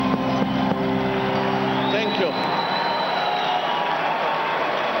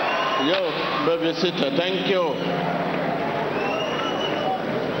Yo, babysitter, thank you.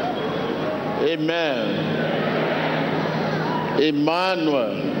 Amen.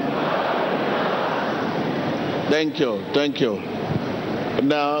 Emmanuel. Thank you, thank you.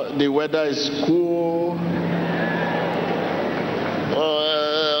 Now the weather is cool.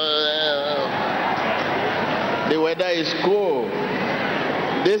 The weather is cool.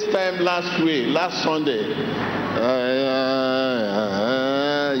 This time last Sunday,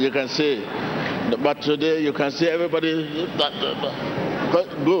 you can see. But today you can see everybody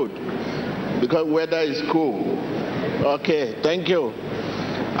good because weather is cool. Okay, thank you.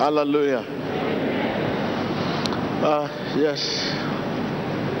 Hallelujah. Yes.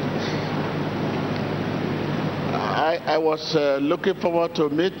 I was looking forward to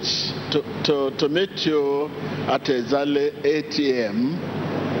meet you at exactly 8 a.m.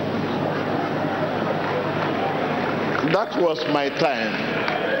 That was my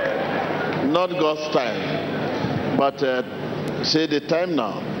time, not God's time. But see the time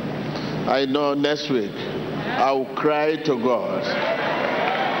now. I know next week I will cry to God.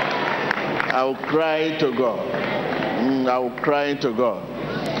 I will cry to God. I will cry to God.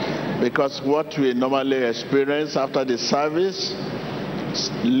 Because what we normally experience after the service,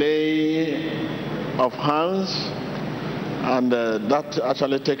 lay of hands, and that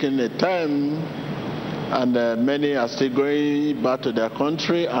actually taking a time, and many are still going back to their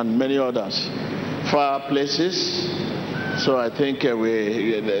country, and many others far places. So I think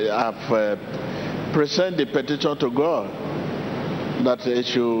we have presented the petition to God that they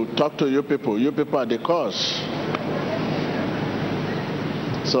should talk to you people. You people are the cause.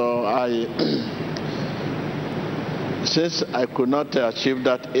 So since I could not achieve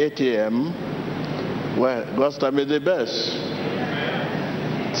that 8 a.m., well, God's time is the best.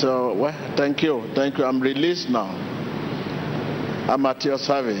 So, well, thank you. I'm released now. I'm at your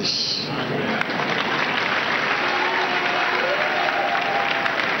service.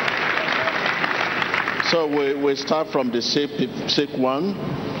 So we start from the sick one,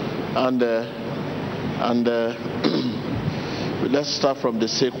 and let's start from the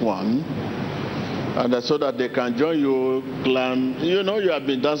sick one, and so that they can join you. Climb. You know, you have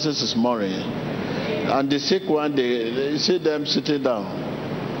been dancing this morning, and the sick one, they see them sitting down.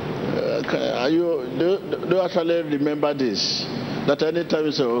 Do you actually remember this? That anytime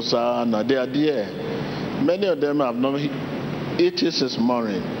you say Hosanna, they are there. Many of them have not eaten this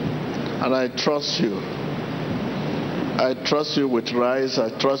morning, and I trust you. I trust you with rice. I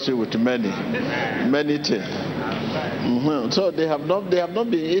trust you with many things. So they have not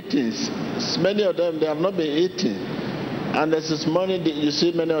been eating. Many of them, they have not been eating. And this morning, you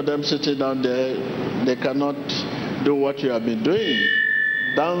see many of them sitting down there. They cannot do what you have been doing.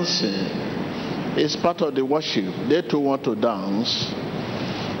 Dancing is part of the worship. They too want to dance.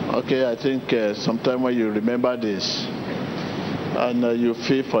 Okay, I think sometime when you remember this, and you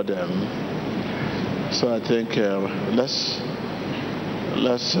feel for them. So I think let's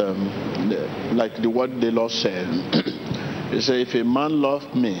like the word the Lord said. He said, if a man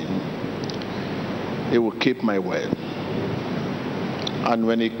loves me, he will keep my word. And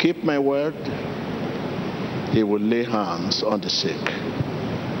when he keep my word, he will lay hands on the sick,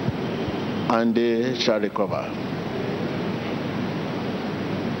 and they shall recover.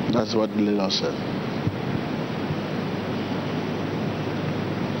 That's what the Lord said.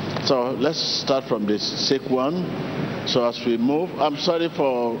 So let's start from the sick one. So as we move, I'm sorry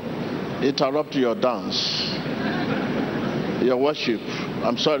for interrupting your dance, your worship.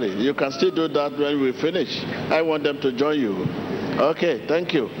 I'm sorry. You can still do that when we finish. I want them to join you. Okay,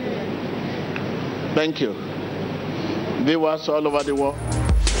 thank you. Thank you. Viewers all over the world.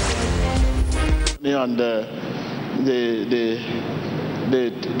 And the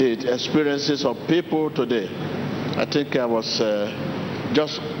experiences of people today. I think I was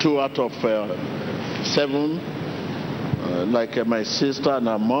just 2 out of 7. Like my sister and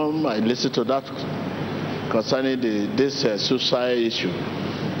her mom, I listened to that concerning this suicide issue.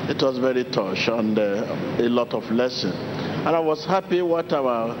 It was very touched and a lot of lesson. And I was happy what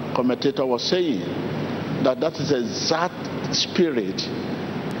our commentator was saying, that is exact spirit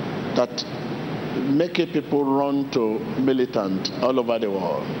that making people run to militant all over the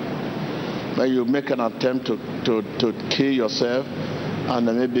world. When you make an attempt to kill yourself, and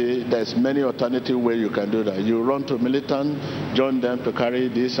maybe there's many alternative ways you can do that. You run to militant, join them to carry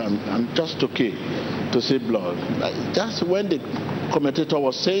this and just to kill, to see blood. Just when the commentator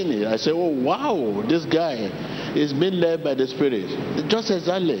was saying it, I said, oh wow, this guy is being led by the Spirit. Just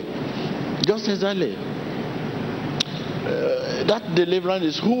exactly. That deliverance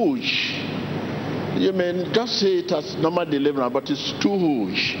is huge. You may just see it as normal deliverance, but it's too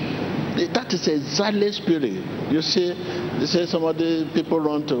huge. That is a zealous spirit. You see some of the people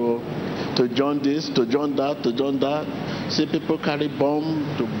run to join this, to join that, to join that. See people carry bomb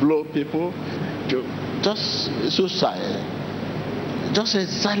to blow people, just suicide. Just a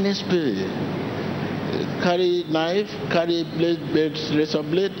silent spirit. Carry knife, carry blade, razor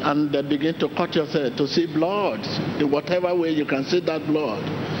blade, and they begin to cut yourself to see blood. In whatever way you can see that blood.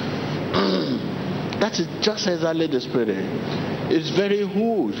 That is just exactly the spirit. It's very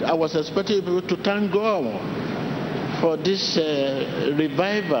huge. I was expecting people to thank God for this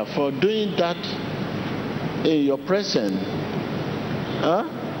revival, for doing that in your presence.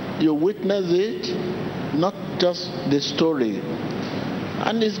 You witness it, not just the story.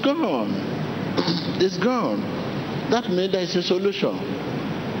 And it's gone. It's gone. That means there is a solution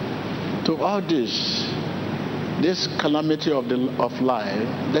to all this calamity of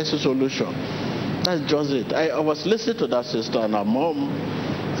life. There's a solution. That's just it. I was listening to that sister and her mom.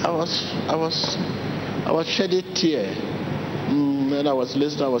 I was shedding tears. When I was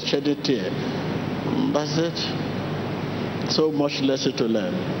listening, I was shedding tears. That's it. So much lesson to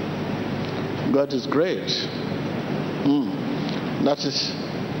learn. God is great.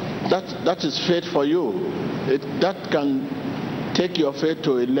 That is faith for you. That can take your faith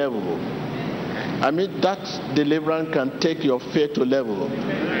to a level. I mean, that deliverance can take your faith to a level.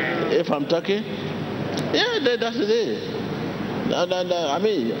 If I'm talking, yeah, that's it. I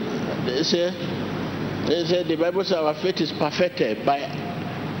mean, they say the Bible says our faith is perfected by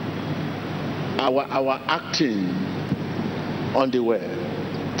our acting on the word.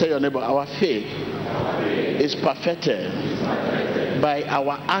 Tell your neighbor, our faith is perfected by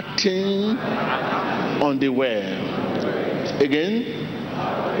our acting on the word. Again.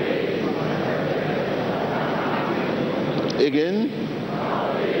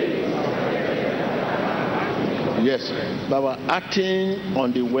 Yes, by our acting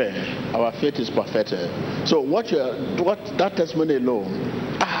on the word, our faith is perfected. So what that testimony alone,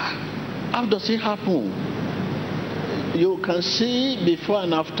 how does it happen? You can see before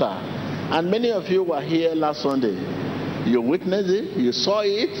and after, and many of you were here last Sunday. You witnessed it, you saw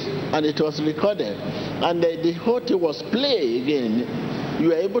it, and it was recorded. And the whole thing was played again. You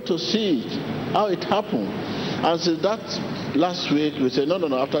were able to see it, how it happened. And since that last week, we said, no,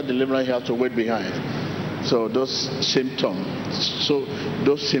 after deliverance, you have to wait behind. So those symptoms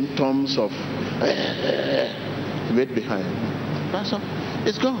of wait behind, that's all.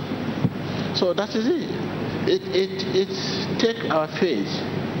 It's gone. So that is it. It take our faith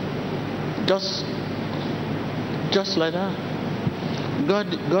just like that.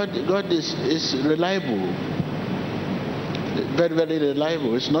 God is reliable, very, very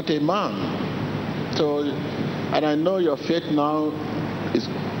reliable. It's not a man. So, and I know your faith now is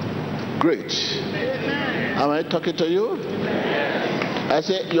great. Am I talking to you? I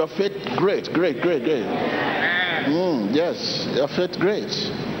say your faith great. Yes, your faith great.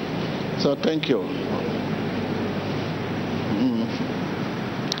 So thank you.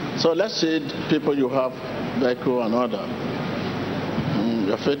 So let's see people you have, Beco and other.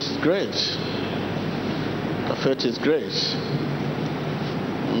 Your faith is great. Your faith is great.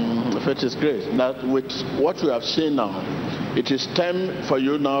 Your faith is great. Now with what we have seen now, it is time for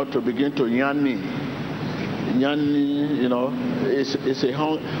you now to begin to yanni. Yanni, it's a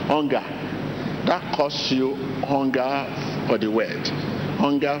hunger. That causes you hunger for the word,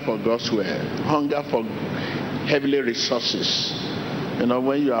 hunger for God's word, hunger for heavenly resources.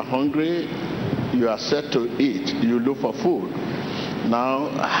 When you are hungry, you are set to eat. You look for food. Now,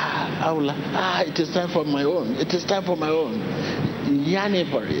 it is time for my own. It is time for my own. Yearning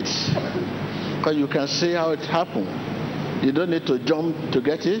for it. Because you can see how it happened. You don't need to jump to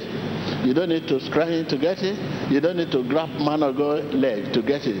get it. You don't need to scramble to get it. You don't need to grab man of God's leg to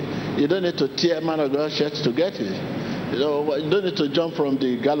get it. You don't need to tear man of God's shirt to get it. You don't need to jump from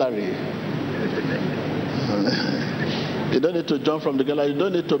the gallery. You don't need to jump from the gallery. You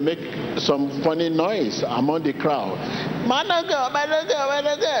don't need to make some funny noise among the crowd. Man of God.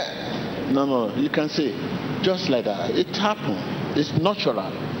 No. You can see, just like that. It happened. It's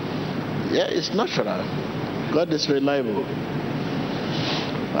natural. Yeah, it's natural. God is reliable.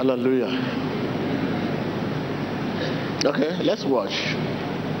 Hallelujah. Okay, let's watch.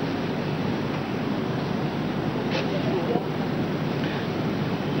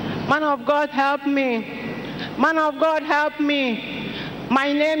 Man of God, help me. Man of God, help me.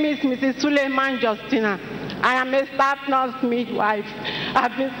 My name is Mrs. Suleiman Justina. I am a staff nurse midwife.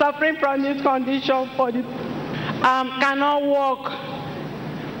 I've been suffering from this condition cannot walk.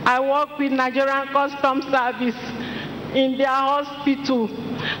 I work with Nigerian Customs Service in their hospital.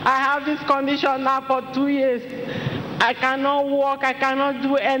 I have this condition now for 2 years. I cannot walk. I cannot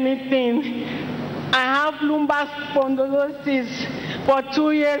do anything. I have lumbar spondylosis for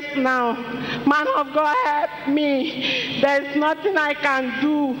 2 years now. Man of God, help me. There is nothing I can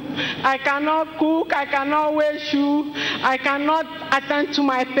do. I cannot cook. I cannot wear shoes. I cannot attend to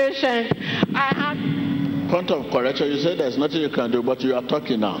my patient. I have... Point of correction, you said there's nothing you can do, but you are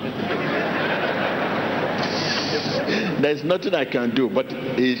talking now. There's nothing I can do, but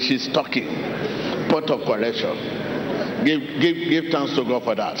she's talking. Point of correction. Give thanks to God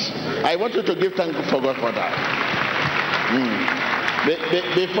for that. I want you to give thanks to God for that.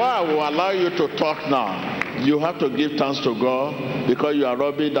 Before I will allow you to talk now, you have to give thanks to God because you are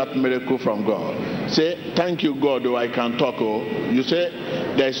robbing that miracle from God. Say, thank you, God, though I can talk. Oh. You say,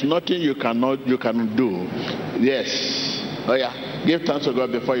 there's nothing you can do. Yes. Oh yeah. Give thanks to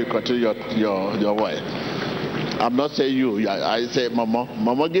God before you continue your word. I'm not saying you. I say, Mama.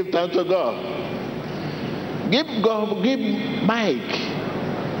 Mama, give thanks to God. Give Mike.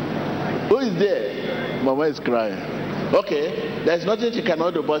 Who is there? Mama is crying. Okay, there's nothing she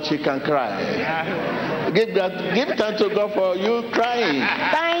cannot do, but she can cry. Give thanks to God for you crying.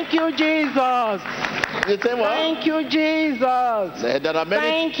 Thank you, Jesus. You say what? Thank you, Jesus. There are many.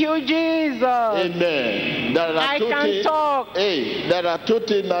 Thank you, Jesus. Amen. I can talk. Hey, there are two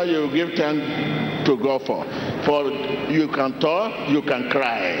things now you give thanks to God for. For you can talk, you can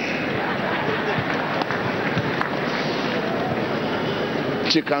cry.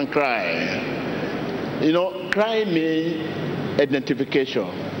 She can cry. You know, cry means identification.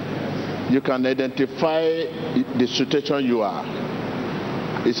 You can identify the situation you are.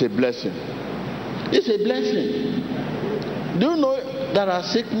 It's a blessing. It's a blessing. Do you know there are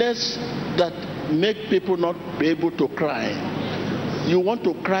sickness that make people not be able to cry? You want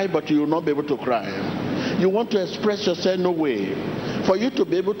to cry, but you will not be able to cry. You want to express yourself, no way. For you to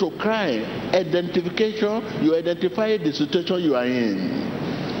be able to cry, identification, you identify the situation you are in.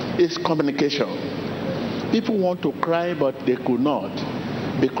 It's communication. People want to cry, but they could not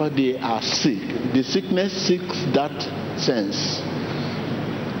because they are sick. The sickness seeks that sense.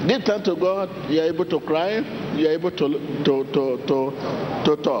 Give thanks to God, you are able to cry, you are able to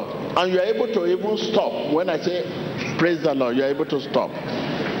talk. And you are able to even stop. When I say praise the Lord, you are able to stop.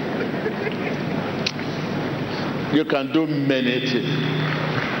 You can do many things.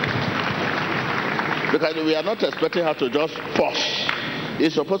 Because we are not expecting her to just pause.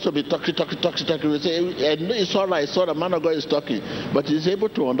 He's supposed to be talking. We say, it's all right, the man of God is talking. But he's able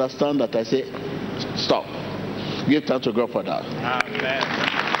to understand that I say, stop. Give thanks to God for that. Amen.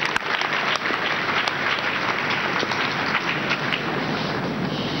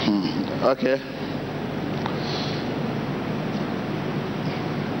 Okay.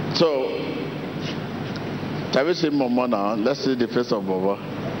 So, have you seen Mama now? Let's see the face of Baba.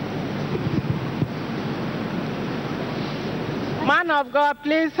 Man of God,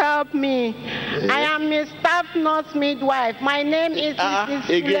 please help me. Yeah. I am a staff nurse midwife. My name is Mrs.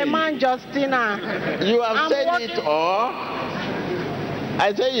 Suleiman Justina. You have said it all.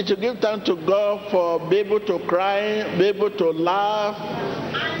 I say you to give thanks to God for be able to cry, be able to laugh.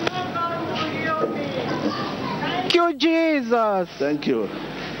 I know God will heal me. Thank you, Jesus. Thank you.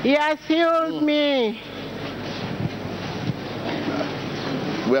 He has healed me.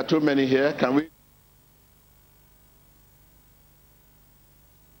 We are too many here. Can we?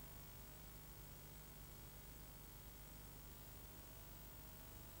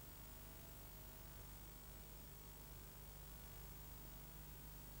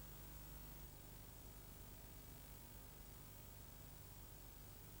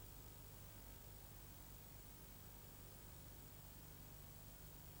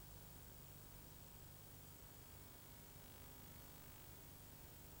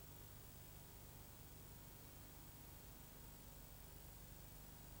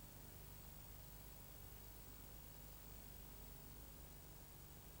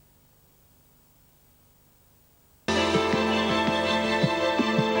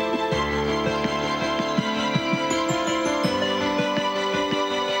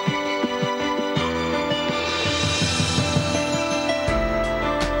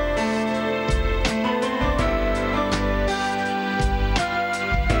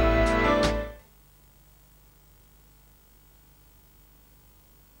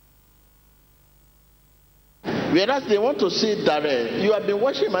 Whereas they want to sit direct. You have been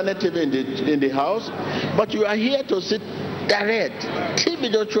watching Money TV in the house, but you are here to sit direct.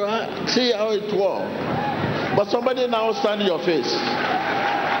 See how it works. But somebody now stand in your face.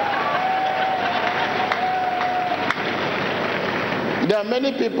 There are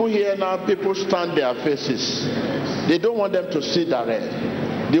many people here now, people stand their faces. They don't want them to see direct.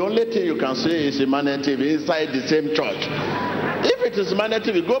 The only thing you can say is Emmanuel TV inside the same church. If it is Emmanuel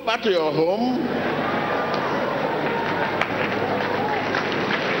TV, go back to your home.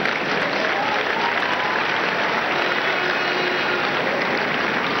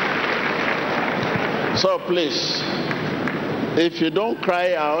 So please, if you don't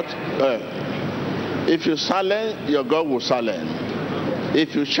cry out, if you silent, your God will silent.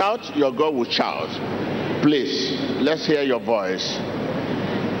 If you shout, your God will shout. Please, let's hear your voice.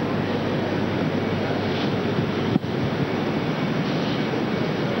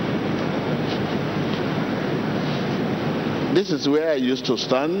 This is where I used to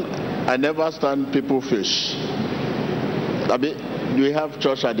stand. I never stand people fish. Do we have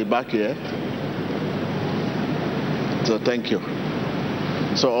church at the back here? So thank you.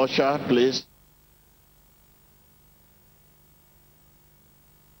 So usher, please.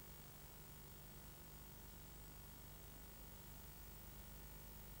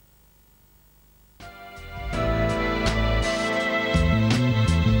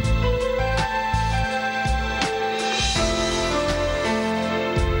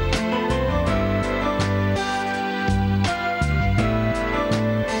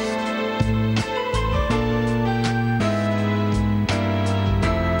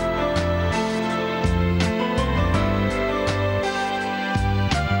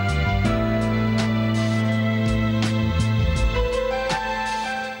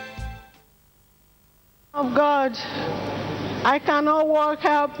 God, I cannot walk,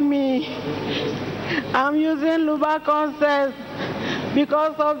 help me. I'm using Lubaconces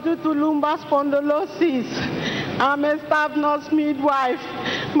because due to lumbar spondylosis. I'm a staff nurse midwife.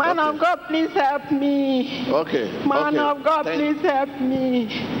 Man of God, please help me. Okay. Man of God, please help me.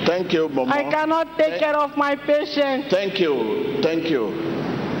 Thank you, Mama. I cannot take care of my patient. Thank you. Thank you.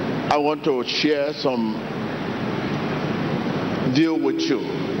 I want to share some view with you.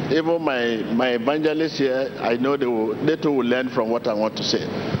 Even my evangelists here, I know they too will learn from what I want to say.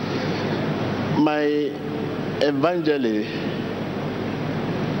 My evangelist,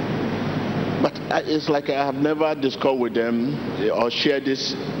 but it's like I have never discussed with them or shared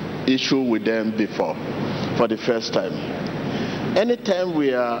this issue with them before, for the first time. Anytime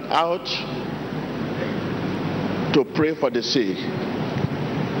we are out to pray for the sick,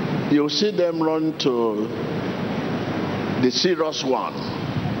 you'll see them run to the serious one,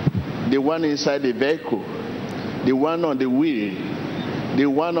 the one inside the vehicle, the one on the wheel, the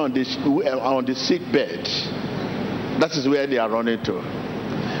one on the sick bed. That is where they are running to.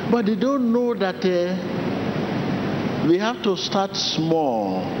 But they don't know that we have to start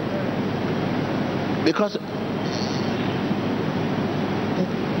small, because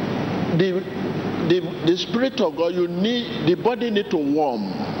the Spirit of God, the body need to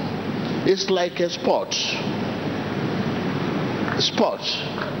warm. It's like a sport.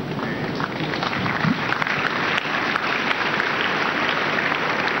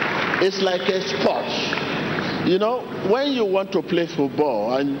 It's like a sport. You know, when you want to play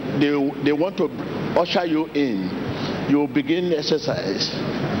football and they want to usher you in, you begin exercise.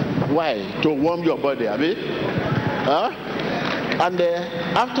 Why? To warm your body, abi? And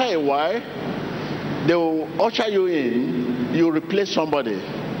after a while, they will usher you in, you replace somebody.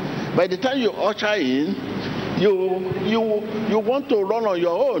 By the time you usher in, you want to run on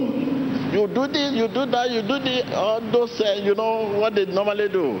your own. You do this, you do that, you do all those, you know, what they normally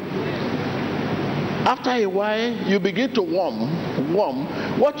do. After a while, you begin to warm.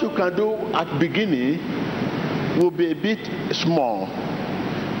 What you can do at beginning will be a bit small.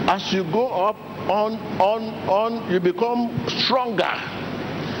 As you go up, on, you become stronger.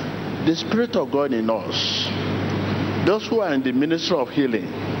 The Spirit of God in us, those who are in the ministry of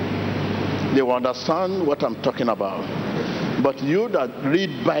healing, they will understand what I'm talking about. But you that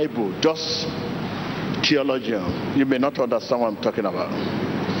read Bible, just theologian, you may not understand what I'm talking about.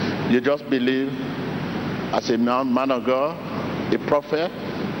 You just believe as a man of God, a prophet,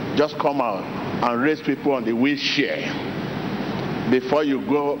 just come out and raise people on the wheelchair before you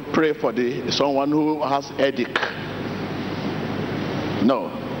go pray for someone who has headache.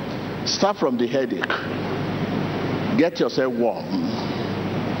 No. Start from the headache. Get yourself warm.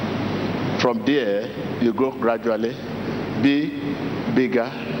 From there, you go gradually. Be bigger,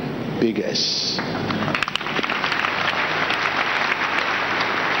 biggest.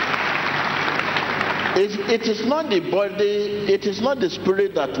 It is not the body, it is not the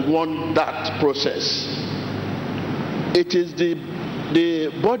spirit that wants that process. It is the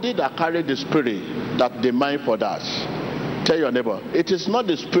body that carries the spirit that demand for that. Tell your neighbor, it is not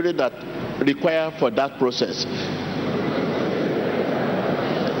the spirit that requires for that process.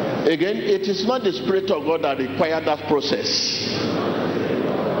 Again, it is not the Spirit of God that requires that process.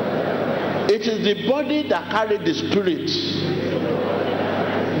 It is the body that carries the spirit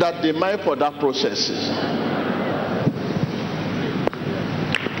that demand for that process.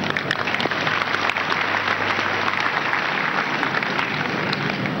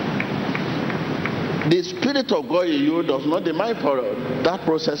 The Spirit of God in you does not demand for that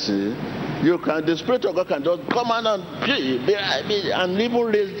process. The Spirit of God can just come on and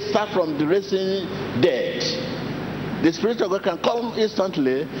even start from the raising dead. The Spirit of God can come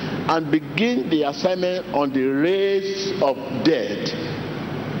instantly and begin the assignment on the raise of dead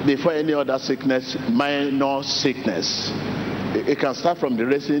before any other sickness, minor sickness. It can start from the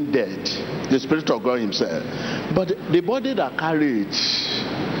raising dead, the Spirit of God himself. But the body that carries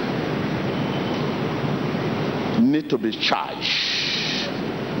need to be charged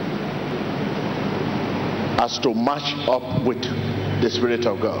as to match up with the Spirit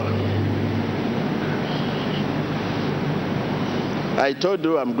of God. I told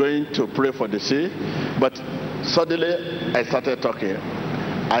you I'm going to pray for the sick, but suddenly I started talking.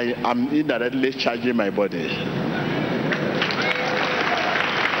 I am indirectly charging my body.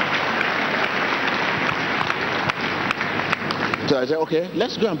 So I said, okay,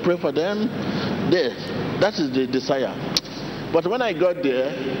 let's go and pray for them. There, that is the desire. But when I got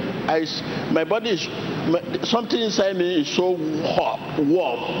there, my body is, something inside me is so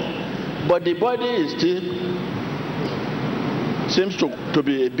warm, but the body is still seems to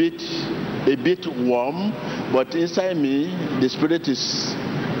be a bit warm, but inside me the spirit is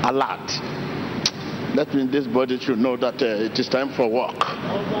alert. That means this body should know that it is time for work.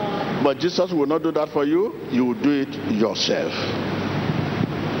 But Jesus will not do that for you. You will do it yourself.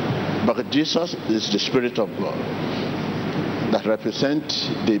 But Jesus is the Spirit of God that represents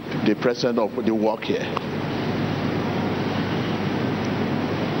the presence of the work here.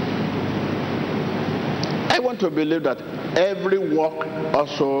 I want to believe that every work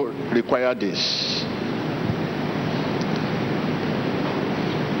also requires this.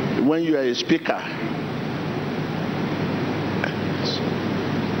 When you are a speaker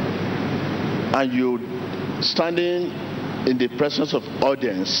and you standing in the presence of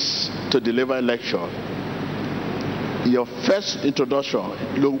audience to deliver a lecture, your first introduction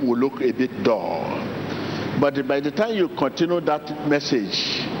will look a bit dull. But by the time you continue that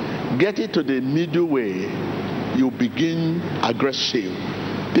message, get it to the middle way, you begin aggressive.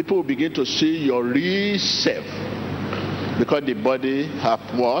 People will begin to see your real self, because the body have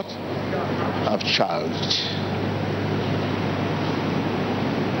what? Have charged.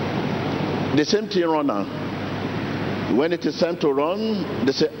 The same thing runner. When it is time to run,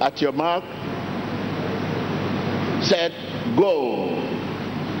 they say, at your mark, set, go.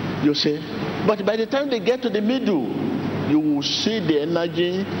 You say, but by the time they get to the middle, you will see the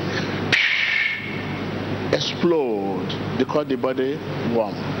energy explode because the body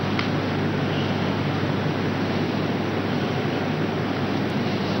warm.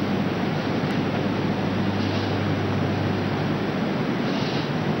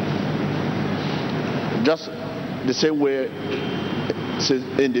 Just the same way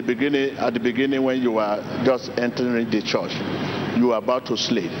in the beginning, at the beginning when you were just entering the church, you were about to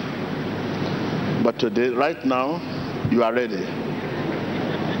sleep. But today, right now, you are ready.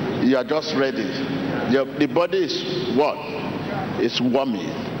 You are just ready. The body is what? It's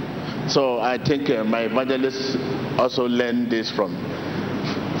warming. So I think my evangelists also learned this from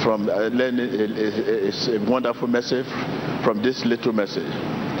learning it's a wonderful message from this little message,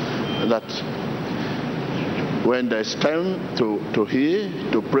 that when there's time to hear,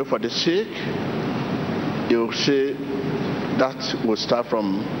 to pray for the sick, you'll see that will start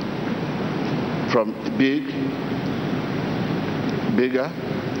from bigger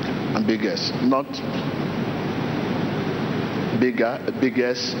and biggest, not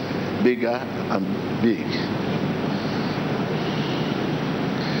biggest, bigger and big.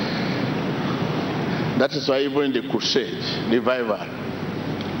 That is why even in the crusade, revival,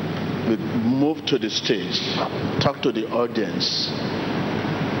 we move to the stage, talk to the audience.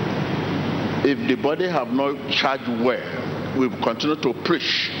 If the body have not charged well, we continue to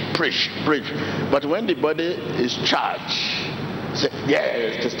preach. But when the body is charged, say,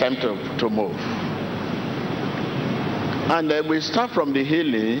 yes, it's time to move. And we start from the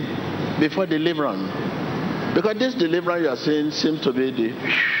healing before deliverance. Because this deliverance you are saying seems to be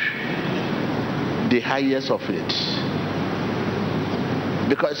the highest of it.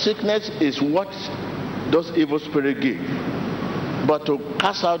 Because sickness is what those evil spirits give. But to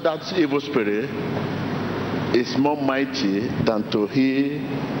cast out that evil spirit is more mighty than to heal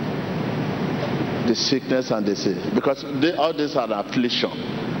the sickness and the sick. Because all these are affliction.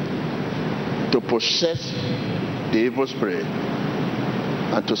 To possess the evil spirit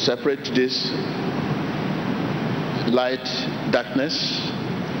and to separate this light, darkness,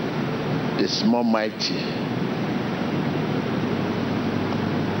 is more mighty.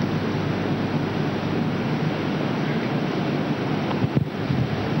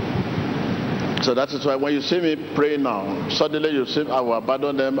 So that is why when you see me pray now, suddenly you see I will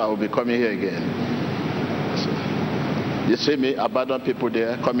abandon them, I will be coming here again. So you see me abandon people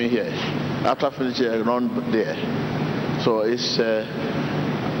there, coming here. After finishing, I run there. So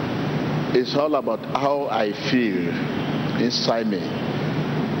it's all about how I feel inside me.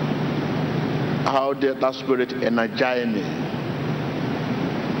 How that spirit energizes me.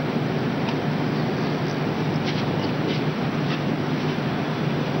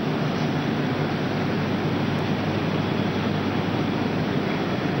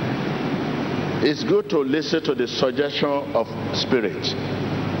 It's good to listen to the suggestion of spirit.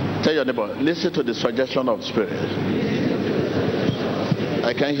 Tell your neighbor, listen to the suggestion of spirit.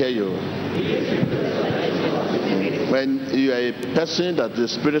 I can't hear you. When you are a person that the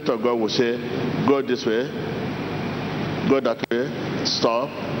Spirit of God will say, go this way, go that way, stop,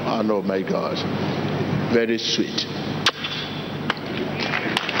 and oh my God, very sweet.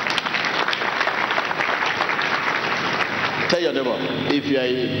 Tell your neighbor, if you are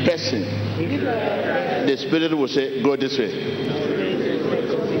a person, the Spirit will say, go this way,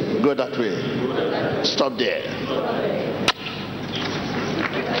 go that way, stop there.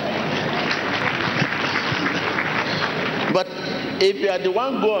 But if you are the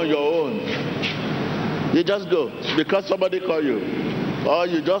one go on your own, you just go because somebody called you, or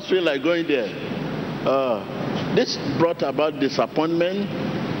you just feel like going there. This brought about disappointment,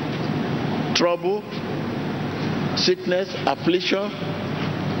 trouble, sickness, affliction,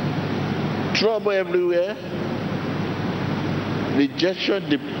 trouble everywhere, rejection,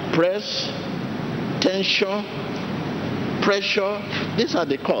 depression, tension, pressure. These are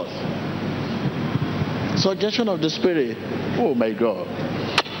the cause. Suggestion of the Spirit. Oh my God.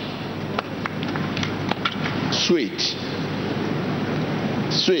 Sweet.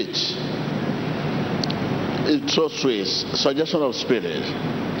 Sweet. It's so sweet. Suggestion of Spirit.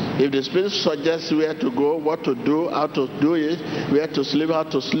 If the Spirit suggests where to go, what to do, how to do it, where to sleep, how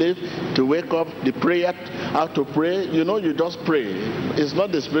to sleep, to wake up, the prayer, how to pray, you just pray. It's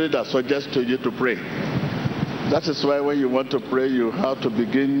not the Spirit that suggests to you to pray. That is why when you want to pray, you have to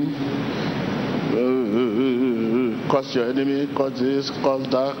begin. Cause your enemy, cause this, cause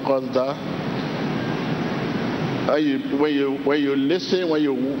that, cause that. When you listen,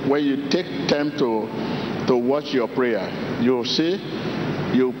 when you take time to watch your prayer, you'll see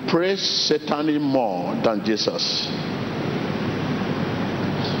you praise Satan more than Jesus.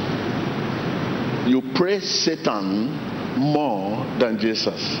 You praise Satan more than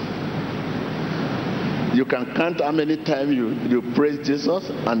Jesus. You can count how many times you praise Jesus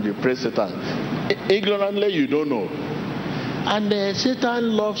and you praise Satan. Ignorantly, you don't know. And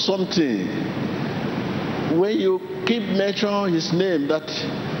Satan loves something. When you keep mentioning his name, that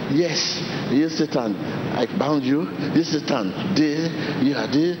yes, Satan, I bound you. This Satan, this, you are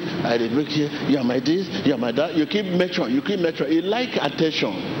this, I rebuke you. You are my this, you are my that. You keep mentioning. He likes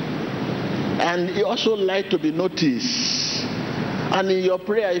attention, and he also likes to be noticed. And in your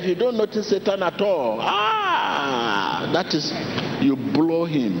prayer, if you don't notice Satan at all, that is, you blow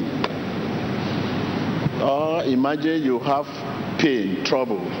him. Or imagine you have pain,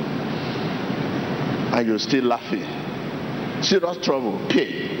 trouble, and you're still laughing. Serious trouble,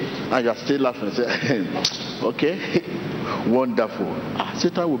 pain, and you're still laughing. Say, okay, wonderful.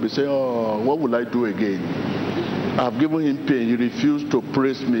 Satan will be saying, oh, what will I do again? I've given him pain. He refused to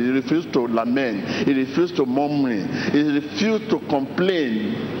praise me. He refused to lament. He refused to murmur. He refused to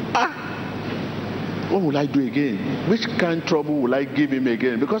complain. What will I do again? Which kind of trouble will I give him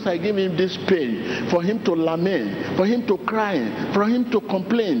again? Because I gave him this pain for him to lament, for him to cry, for him to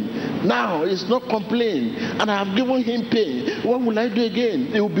complain. Now it's not complain, and I have given him pain. What will I do again?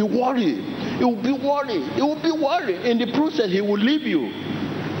 He will be worried. He will be worried. He will be worried. In the process, he will leave you.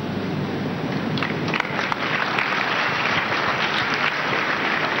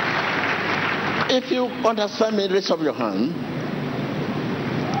 If you understand me, raise up your hand.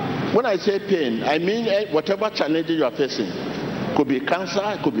 When I say pain, I mean whatever challenges you are facing. It could be cancer,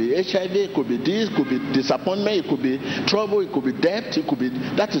 it could be HIV, it could be this, it could be disappointment, it could be trouble, it could be debt, it could be,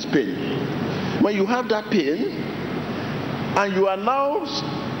 that is pain. When you have that pain, and you are now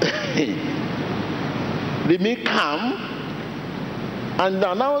remain calm, and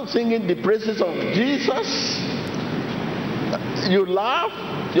are now singing the praises of Jesus, you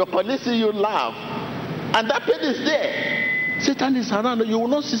laugh, your colleagues see you laugh, and that pain is there. Satan is around. You will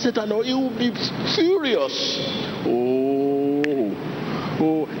not see Satan. He will be furious.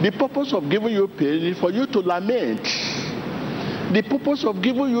 Oh, the purpose of giving you pain is for you to lament. The purpose of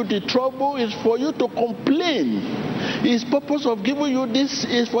giving you the trouble is for you to complain. His purpose of giving you this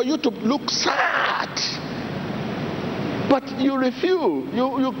is for you to look sad. But you refuse.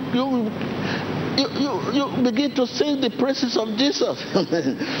 You begin to sing the praises of Jesus.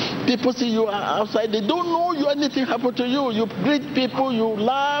 People see you are outside. They don't know you. Anything happened to you. You greet people. You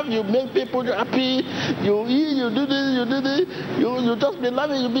laugh. You make people happy. You eat. You do this. You do this. You just be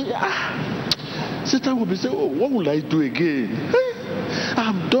laughing. You be Satan will be saying, oh, what will I do again?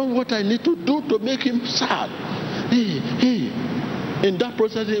 I've done what I need to do to make him sad. Hey. In that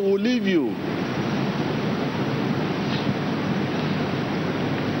process, he will leave you.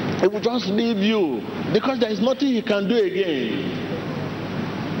 He will just leave you because there is nothing he can do again.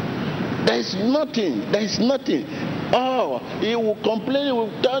 There is nothing. Oh, he will complain. He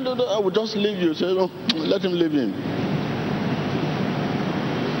will turn. I will just leave you. Say, no, let him leave him.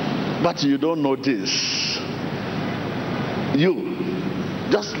 But you don't know this. You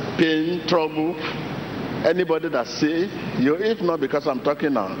just pain, trouble. Anybody that say you, if not because I'm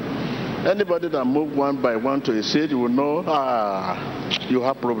talking now, anybody that move one by one to his seat, you will know you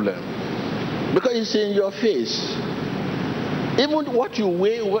have problem because it's in your face. Even what you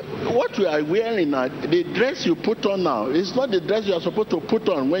wear, what you are wearing now, the dress you put on now, it's not the dress you are supposed to put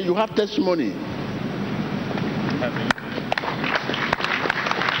on when you have testimony.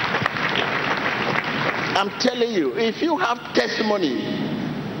 I'm telling you, if you have testimony,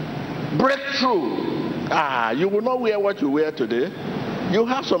 breakthrough, you will not wear what you wear today. You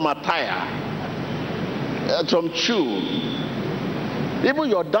have some attire, some shoe. Even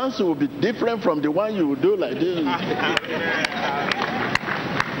your dancing will be different from the one you will do like this.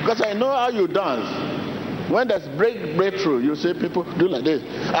 Because I know how you dance. When there's breakthrough, you see people do like this.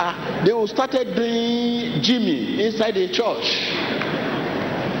 They will start doing Jimmy inside the church.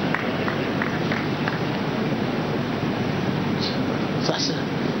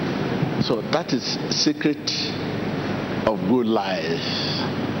 So that is secret of good life.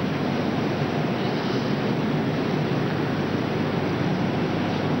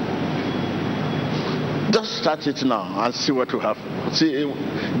 Just start it now and see what you have. See,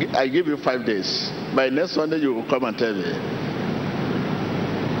 I give you 5 days. By next Sunday you will come and tell me.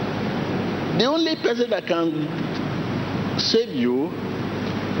 The only person that can save you,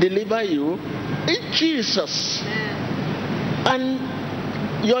 deliver you, is Jesus. And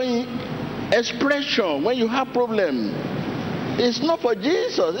your expression when you have problem, it's not for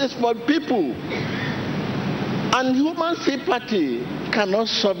Jesus, it's for people. And human sympathy cannot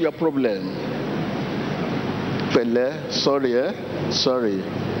solve your problem. Felle, sorry, sorry.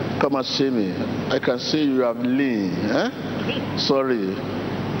 Come and see me. I can see you have lean. Sorry.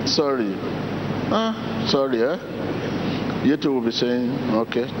 Sorry. You two will be saying,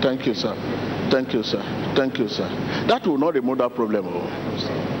 okay, thank you, sir. Thank you, sir. Thank you, sir. That will not remove that problem.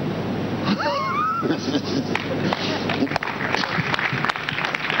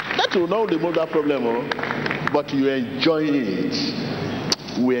 That will not remove that problem. But you enjoy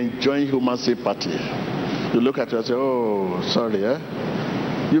it. We enjoy human sympathy. You look at it and say, oh, sorry,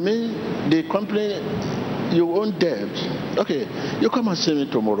 You mean the company you own debt? Okay, you come and see me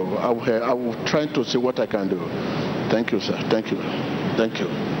tomorrow. I will try to see what I can do. Thank you, sir. Thank you. Thank you.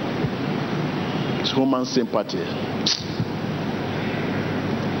 It's human sympathy.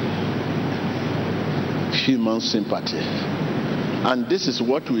 Human sympathy. And this is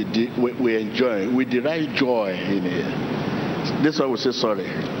what we enjoy. We derive joy in it. This one will say sorry.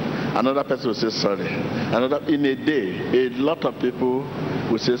 Another person will say sorry. In a day, a lot of people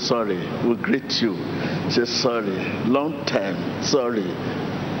will say sorry, will greet you, say sorry, long time, sorry.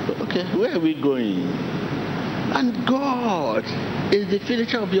 Okay, where are we going? And God is the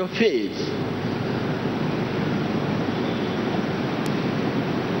finisher of your faith.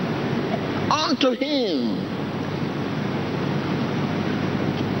 Unto him.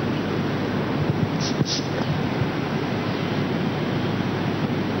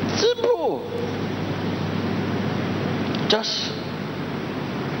 Simple.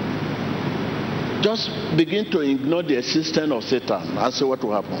 Just begin to ignore the existence of Satan and see what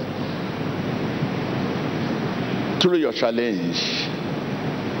will happen. Through your challenge,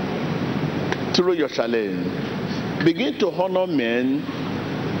 begin to honor men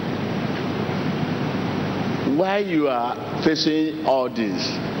while you are facing all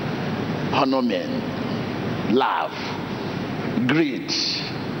this. Honor men, laugh, greet,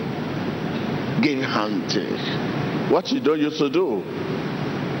 give handshake. What you don't used to do,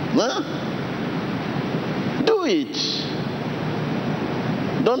 do it.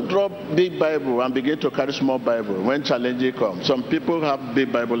 Don't drop big Bible and begin to carry small Bible when challenges come. Some people have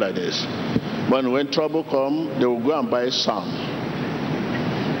big Bible like this. But when trouble comes, they will go and buy Psalm.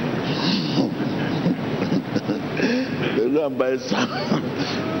 They will go and buy Psalm.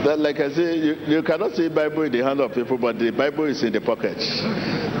 But like I say, you cannot see Bible in the hand of people, but the Bible is in the pocket.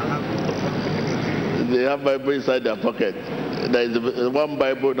 They have Bible inside their pocket. There is one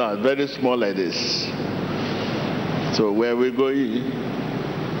Bible now, very small like this. So where are we going?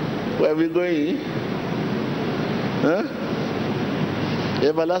 Where are we going? Huh?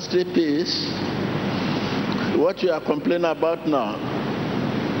 Everlasting peace. What you are complaining about now,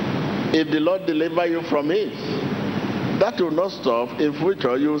 if the Lord deliver you from it, that will not stop. In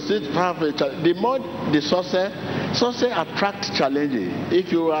future, you will still have a challenge. The more the success attracts challenges.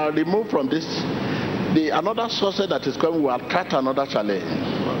 If you are removed from this, another success that is coming will attract another challenge.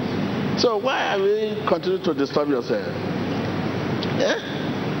 So why are we continuing to disturb yourself? Eh?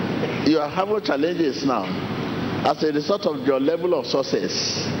 You are having challenges now as a result of your level of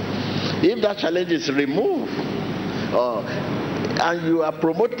success. If that challenge is removed and you are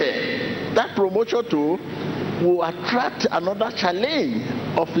promoted, that promotion too will attract another challenge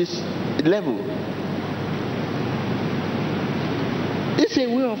of his level. It's a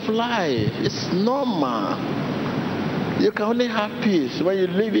way of life. It's normal. You can only have peace when you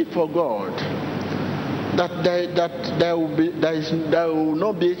leave it for God. That there will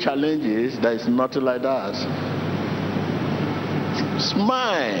not be challenges. There is nothing like that.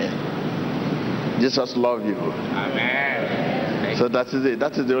 Smile. Jesus loves you. Amen. So that is it.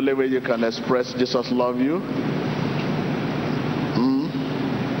 That is the only way you can express Jesus loves you.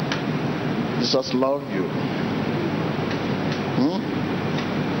 Jesus loves you.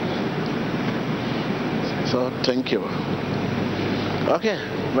 So thank you. Okay,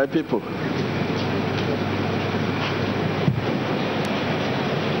 my people.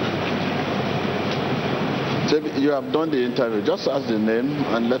 You have done the interview. Just ask the name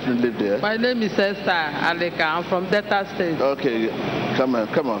and let me live there. My name is Esther Aleka. I'm from Delta State. Okay, come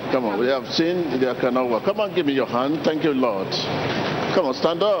on. We have seen they cannot work. Come on, give me your hand. Thank you, Lord. Come on,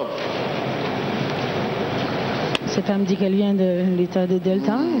 stand up. Cette femme dit qu'elle vient de l'état de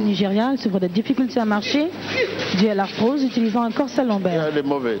Delta, au Nigeria. Elle souffre de difficultés à marcher dû à l'arthrose, utilisant un corset lombaire. Yeah,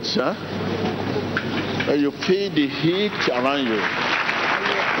 remove it, huh? You feel the heat around you.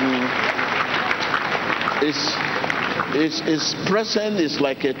 Its presence is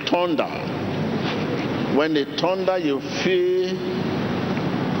like a thunder. When the thunder, you feel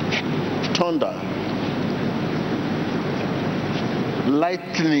thunder,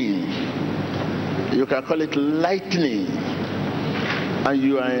 lightning. You can call it lightning, and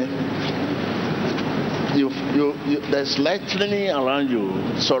there's lightning around you,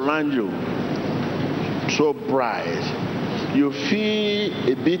 surround you, so bright. You feel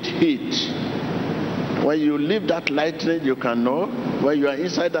a bit heat. When you leave that lightning, you can know. When you are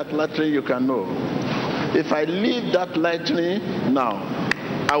inside that lightning, you can know. If I leave that lightning now,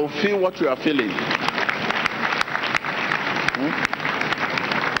 I will feel what you are feeling.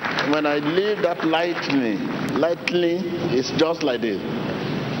 When I leave that lightning is just like this.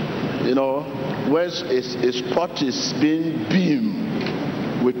 You know, when a spot is being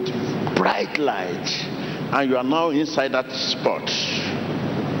beamed with bright light, and you are now inside that spot,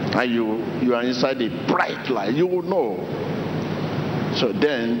 and you are inside the bright light, you will know. So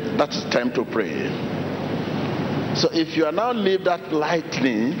then that's time to pray. So if you are now leave that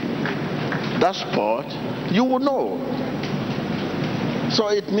lightning, that spot, you will know. So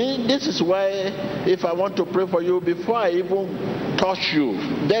it means this is why if I want to pray for you, before I even touch you,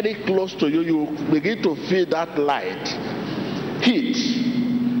 very close to you, you begin to feel that light, heat.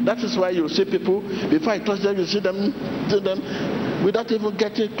 That is why you see people, before I touch them, you see them without even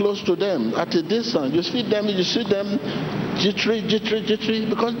getting close to them. At a distance, you see them jittery,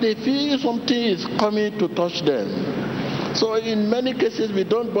 because they feel something is coming to touch them. So in many cases, we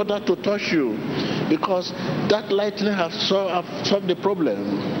don't bother to touch you because that lightning has solved the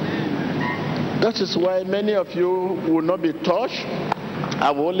problem. That is why many of you will not be touched.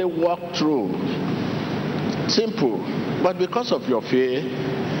 I will only walk through. Simple. But because of your fear,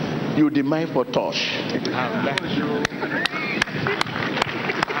 you demand for touch.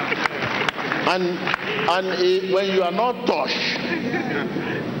 And when you are not touched,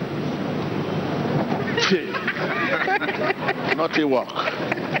 nothing work.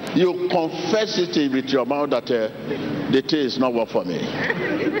 You confess it with your mouth that the thing is not work for me.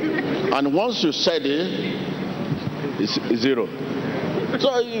 And once you said it, it's zero.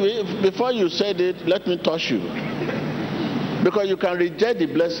 So before you said it, let me touch you. Because you can reject the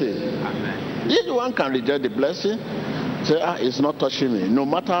blessing. Each one can reject the blessing. Say, it's not touching me. No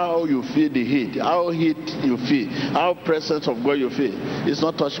matter how you feel the heat, how heat you feel, how presence of God you feel, it's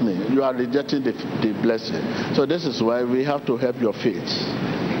not touching me. You are rejecting the blessing. So this is why we have to help your faith.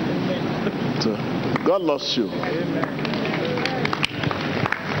 So God loves you.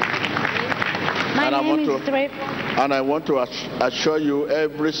 My name is and I want to assure you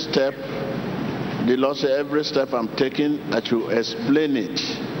every step, the Lord said every step I'm taking, I should explain it.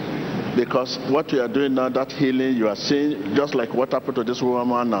 Because what you are doing now, that healing you are seeing, just like what happened to this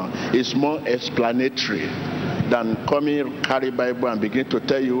woman now, is more explanatory than coming, carry Bible and begin to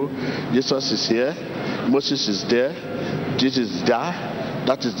tell you, Jesus is here, Moses is there, Jesus is there,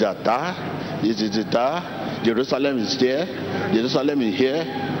 that is there, this is there, Jerusalem is there, Jerusalem is here.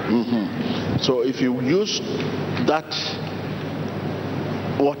 So if you use that,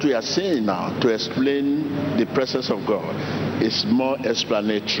 what we are saying now, to explain the presence of God, is more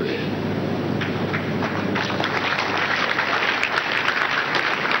explanatory.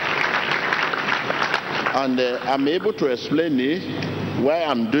 And I'm able to explain it, why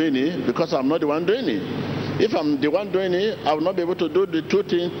I'm doing it, because I'm not the one doing it. If I'm the one doing it, I will not be able to do the two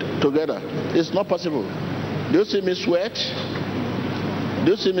things together. It's not possible. Do you see me sweat?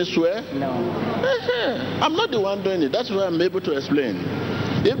 Do you see me swear? No. I'm not the one doing it. That's why I'm able to explain.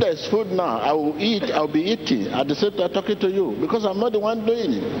 If there's food now, I will eat, I'll be eating at the same time talking to you, because I'm not the one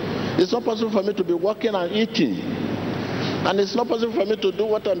doing it. It's not possible for me to be working and eating. And it's not possible for me to do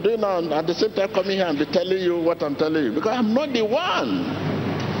what I'm doing now and at the same time coming here and be telling you what I'm telling you, because I'm not the one.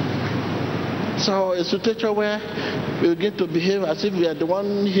 So it's a situation where we begin to behave as if we are the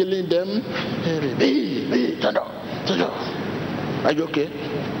one healing them. Hey, stand up. Are you okay?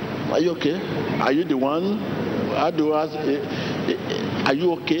 Are you okay? Are you the one? How do I ask? Are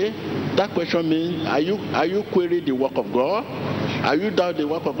you okay? That question means, are you querying the work of God? Are you doubt the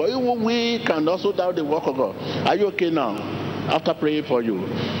work of God? Even we can also doubt the work of God. Are you okay now? After praying for you,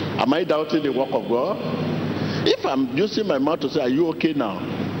 am I doubting the work of God? If I'm using my mouth to say, are you okay now?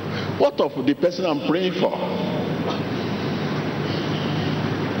 What of the person I'm praying for?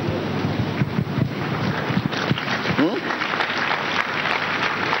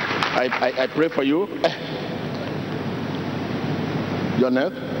 I pray for you. Your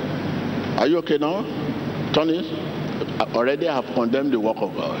neck? Are you okay now? Tony? Already I have condemned the work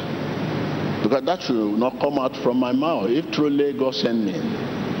of God. Because that should not come out from my mouth if truly God sent me.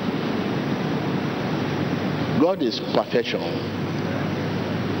 God is perfection.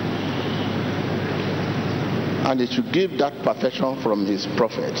 And He should give that perfection from His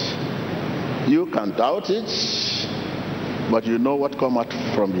prophet. You can doubt it, but you know what comes out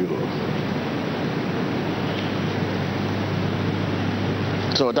from you.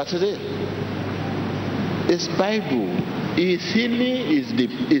 So that's it. It's Bible. His healing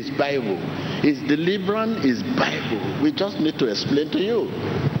is Bible. His deliverance is Bible. We just need to explain to you.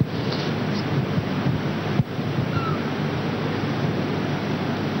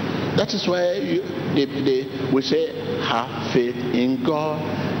 That is why we say, have faith in God.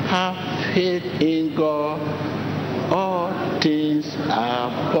 Have faith in God. All things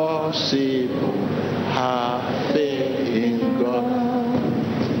are possible. Have faith in God.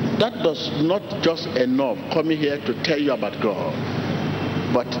 That does not just enough coming here to tell you about God,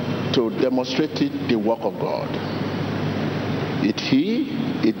 but to demonstrate the work of God. It heals,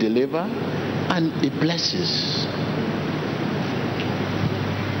 it delivers, and it blesses.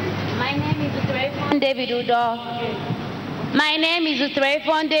 My name is Utrefon David Udo. My name is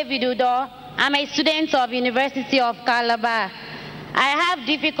Utrefon David Udo. I'm a student of University of Calabar. I have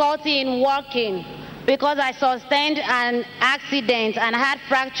difficulty in walking because I sustained an accident and had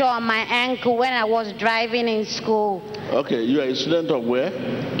fracture on my ankle when I was driving in school. Okay, you are a student of where?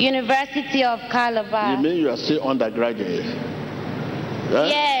 University of Calabar. You mean you are still undergraduate? Huh?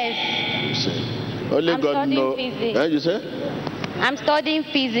 Yes. You say. Only I'm God knows. You say? I'm studying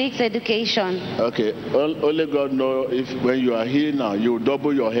physics education. Okay, only God knows if when you are here now, you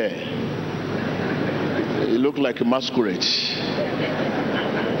double your hair. You look like a masquerade.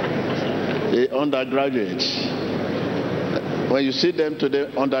 The undergraduate. When you see them today,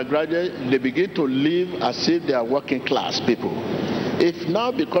 undergraduate, they begin to live as if they are working class people. If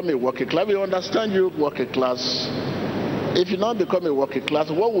now become a working class, we understand you working class. If you now become a working class,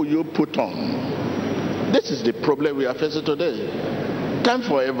 what will you put on? This is the problem we are facing today. Time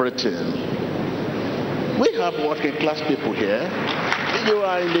for everything. We have working class people here. You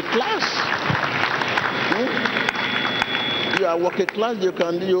are in the class. You are working class.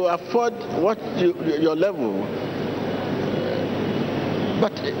 You afford what your level.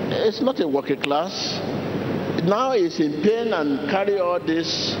 But it's not a working class. Now it's in pain and carry all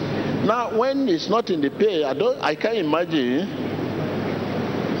this Now, when it's not in the pay, I can't imagine.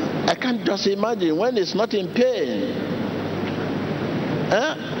 I can't just imagine when it's not in pay.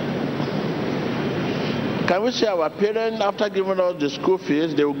 Can we say our parents, after giving us the school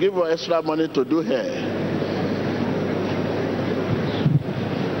fees, they will give us extra money to do hair?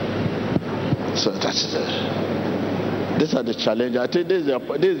 So that's these are the challenges. I think this is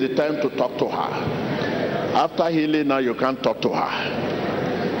the time to talk to her. After healing, now you can't talk to her.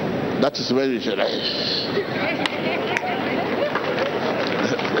 That is where you should.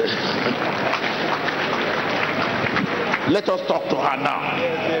 Let us talk to her now.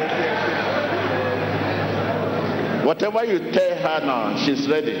 Whatever you tell her now, she's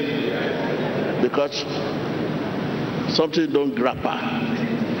ready. Because something don't grab her.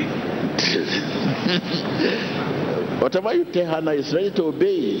 Whatever you tell her now is ready to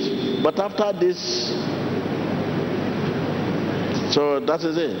obey it. But after this, so that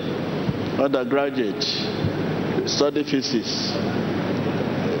is it. Undergraduate, study physics.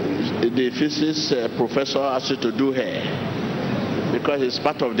 The physics professor asked you to do hair because it's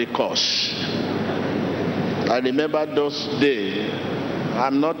part of the course. I remember those days.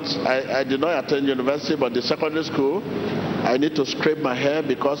 I did not attend university, but the secondary school, I need to scrape my hair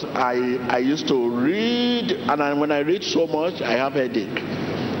because I used to read, and when I read so much, I have headache.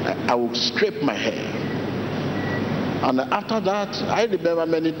 I will scrape my hair. And after that, I remember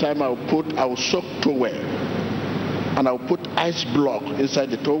many times I will soak towel. And I will put ice block inside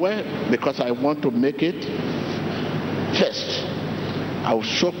the towel because I want to make it first. I will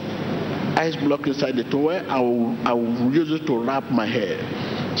soak ice block inside the towel. I will use it to wrap my hair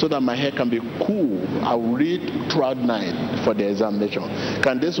so that my hair can be cool. I will read throughout night for the examination.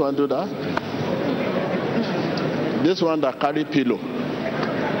 Can this one do that? This one that carry pillow.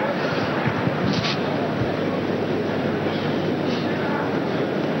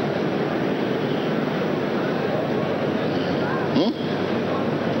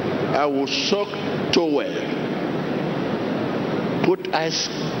 I will soak towel, put ice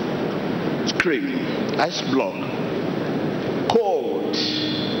cream, ice block, cold.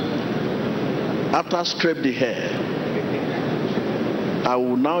 After scrape the hair, I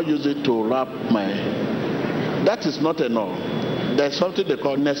will now use it to wrap my. That is not enough. There's something they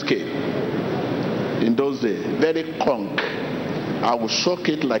call Nescafe. In those days, very conk. I will soak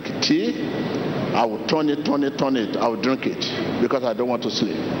it like tea. I will turn it. I will drink it because I don't want to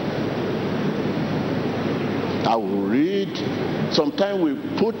sleep. I will read. Sometimes we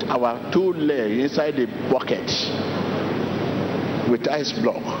put our 2 legs inside the bucket with ice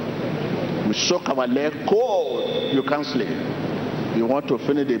block. We soak our leg cold. You can't sleep. You want to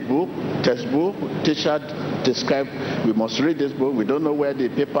finish the book, textbook, teacher describe. We must read this book. We don't know where the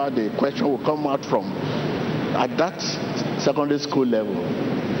paper, the question will come out from. At that secondary school level,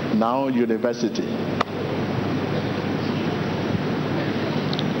 now university.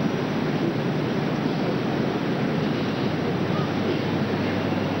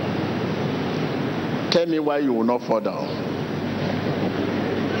 Tell me why you will not fall down.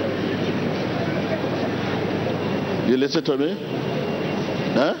 You listen to me?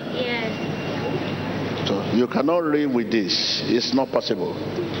 Huh? Yes. So you cannot read with this. It's not possible.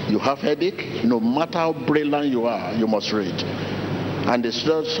 You have headache. No matter how brilliant you are, you must read. And the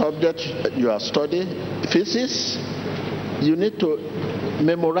subject you are studying, physics, you need to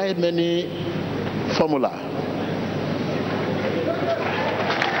memorize many formula.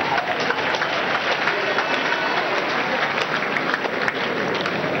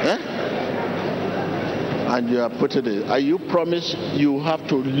 And you are putting it. Are you promised you have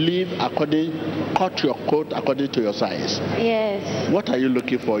to live cut your coat according to your size? Yes. What are you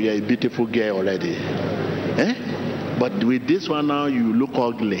looking for? You're a beautiful girl already. But with this one now, you look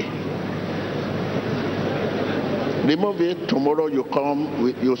ugly. Remove it. Tomorrow you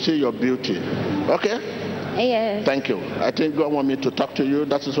come, you'll see your beauty. Okay? Yes. Thank you. I think God wants me to talk to you.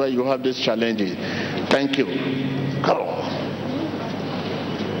 That is why you have this challenge. Thank you. Come on.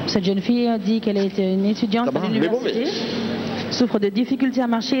 Cette jeune fille dit qu'elle est une étudiante à l'université, souffre de difficultés à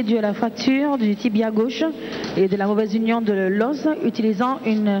marcher due à la fracture du tibia gauche et de la mauvaise union de l'os, utilisant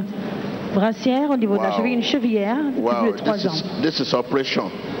une brassière au niveau de la cheville, une chevillère depuis plus de 3 ans. This is operation.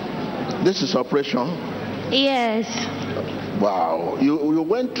 This is operation. Yes. Wow. You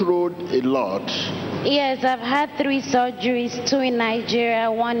went through a lot. Yes, I've had 3 surgeries, 2 in Nigeria,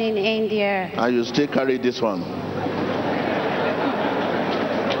 1 in India. And you still carry this one.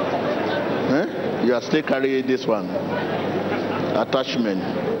 You are still carrying this one. Attachment.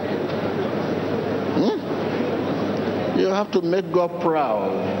 You have to make God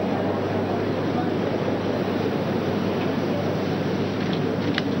proud.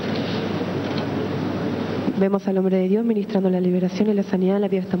 Vemos al hombre de Dios ministrando la liberación y la sanidad en la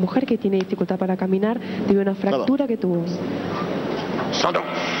vida de esta mujer que tiene dificultad para caminar debido a una fractura que tuvo. Stand up.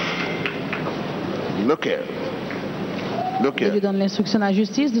 Look here. Look Il lui here. donne l'instruction à la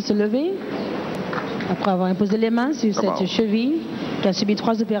justice de se lever après avoir imposé les mains sur cette cheville qui a subi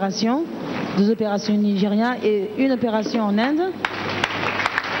 3 opérations, 2 opérations au Nigeria et 1 opération en Inde.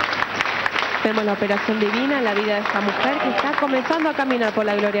 Vemos la operación divina en la vida de esta mujer que está comenzando a caminar por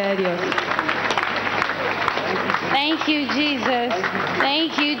la gloria de Dios. Thank you, Jesus.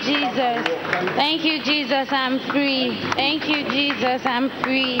 Thank you, Jesus. Thank you, Jesus. I'm free. Thank you, Jesus. I'm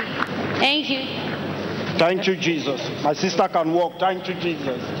free. Thank you. Thank you, Jesus. My sister can walk. Thank you,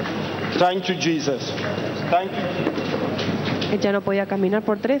 Jesus. Thank you, Jesus. Thank you. Ella no podía caminar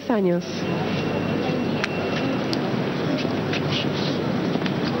por 3 años.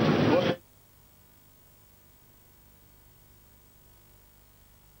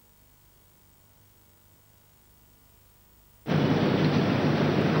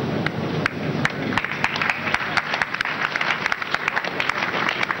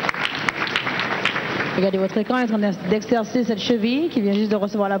 Regardez votre écran, elle est en train d'exercer cette cheville qui vient juste de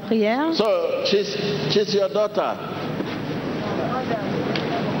recevoir la prière. So she's your daughter.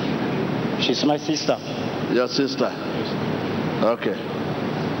 She's my sister. Your sister. Okay.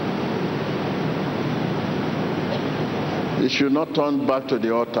 You should not turn back to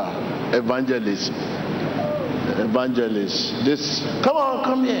the altar. Evangelist. Evangelist. This. Come on,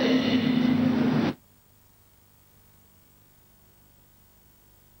 come here.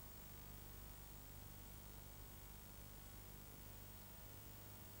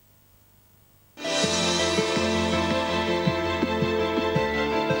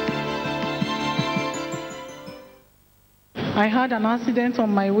 I had an accident on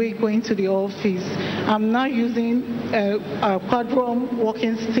my way going to the office. I'm now using a quadrum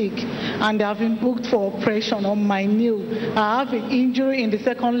walking stick, and I've been booked for operation on my knee. I have an injury in the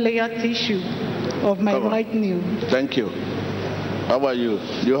second layer tissue of my right knee. Thank you. How are you?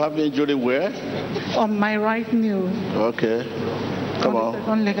 You have injury where? On my right knee. Okay. Come on.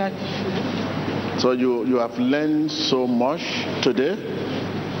 Second layer tissue. So you have learned so much today?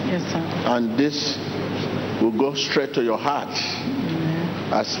 Yes, sir. And this will go straight to your heart. Amen.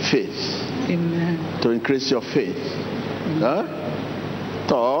 As faith. Amen. To increase your faith. Huh?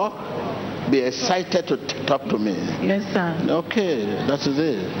 Talk. Be excited to talk to me. Yes, sir. Okay, that is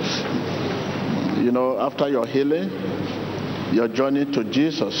it. You know, after your healing, your journey to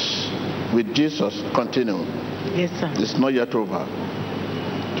Jesus, with Jesus, continue. Yes, sir. It's not yet over.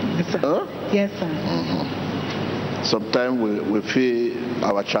 Yes, sir. Huh? Yes, sir. Mm-hmm. Sometimes we feel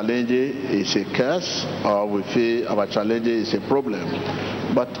our challenge is a curse, or we feel our challenge is a problem.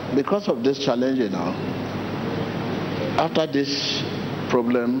 But because of this challenge now, after this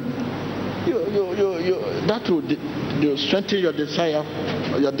problem, that will strengthen your desire,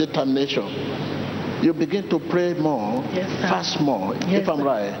 your determination. You begin to pray more, yes, fast more, yes, if I'm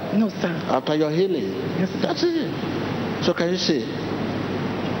right. No, sir. After your healing. Yes, sir. That's it. So can you see?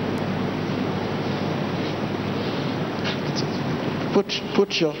 Put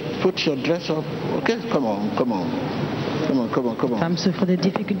your dress up. Okay, come on. La femme souffre de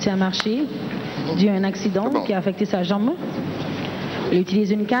difficultés à marcher dû à un accident qui a affecté sa jambe. Elle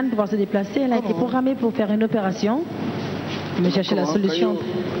utilise une canne pour pouvoir se déplacer. Elle a été programmée pour faire une opération. Elle va chercher la solution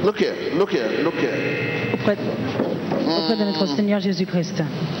look here. auprès de notre Seigneur Jésus-Christ.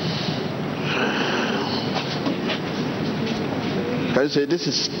 Can you say this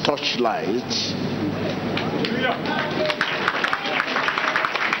is Torchlight?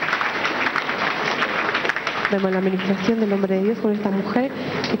 Vemos la administración del hombre de Dios con esta mujer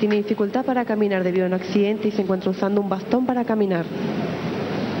que tiene dificultad para caminar debido a un accidente y se encuentra usando un bastón para caminar.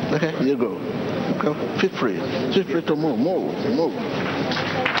 Okay, you go. Okay. Feel free to move.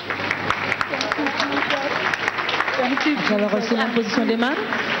 Thank you, Vous avez reçu l'imposition des mains.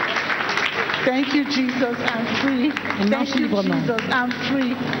 Thank you, Jesus. I'm free. Thank you, Jesus. I'm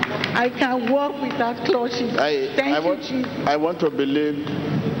free. I can walk without clutches. I want to believe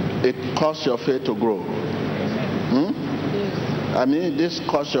it caused your faith to grow. I mean, this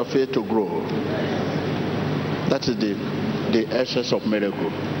caused your faith to grow. That is the essence of miracle.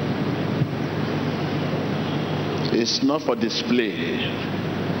 It's not for display,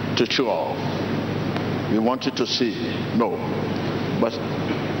 to show off. We want you to see. No. But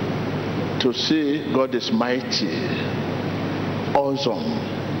to see God is mighty, awesome,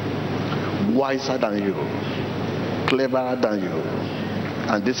 wiser than you, cleverer than you.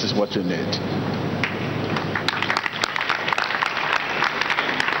 And this is what you need.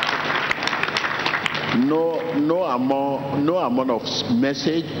 No amount of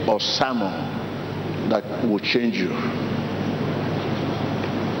message or sermon that will change you.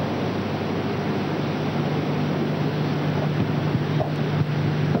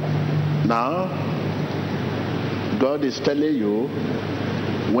 Now, God is telling you,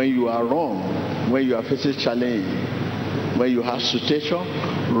 when you are wrong, when you are facing challenge, when you have situation,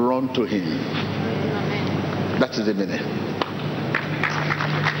 run to Him. That is the meaning.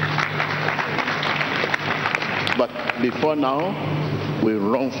 But before now, we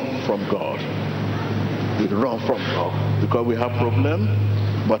run from God. We run from God because we have problem.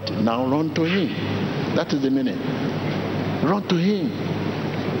 But now run to Him. That is the meaning. Run to Him.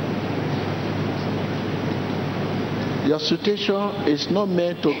 Your situation is not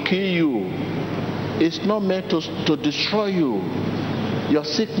meant to kill you. It's not meant to destroy you. Your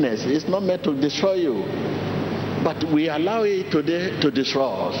sickness is not meant to destroy you. But we allow it today to destroy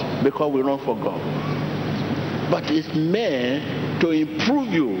us because we run for God. But it's meant to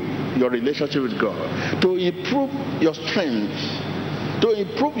improve your relationship with God, to improve your strength, to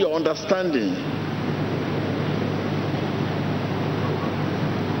improve your understanding.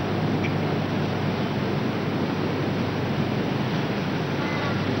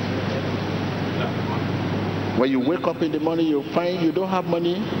 When you wake up in the morning, you find you don't have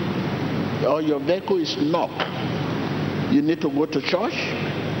money, or your vehicle is knocked. You need to go to church,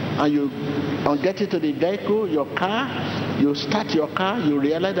 and you, on getting to the vehicle, your car, you start your car, you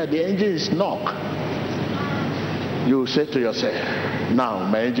realize that the engine is knocked. You say to yourself, now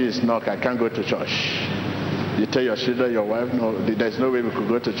my engine is knocked, I can't go to church. You tell your children, your wife, no, there's no way we could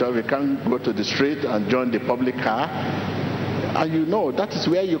go to church. We can't go to the street and join the public car. And you know that is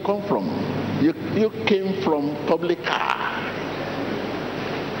where you come from. You came from public car.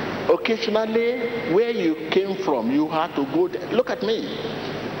 Occasionally, where you came from, you have to go there. Look at me.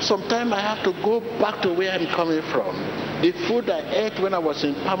 Sometimes I have to go back to where I'm coming from. The food I ate when I was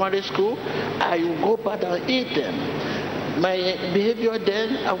in primary school, I will go back and eat them. My behavior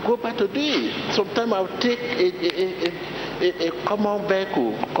then, I'll go back to do it. Sometimes I'll take a common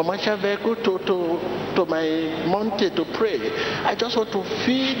vehicle, commercial vehicle to my mountain to pray. I just want to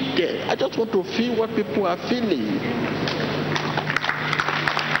feel them. I just want to feel what people are feeling.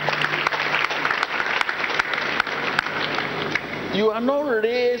 You are not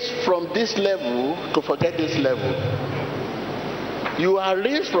raised from this level to forget this level. You are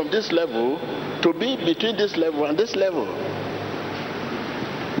raised from this level to be between this level and this level.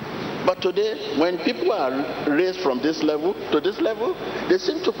 But today, when people are raised from this level to this level, they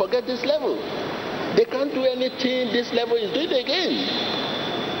seem to forget this level. They can't do anything this level is doing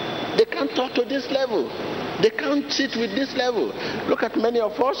again. They can't talk to this level. They can't sit with this level. Look at many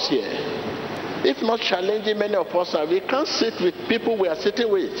of us here. If not challenging, many of us we can't sit with people we are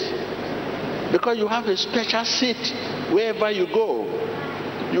sitting with. Because you have a special seat wherever you go.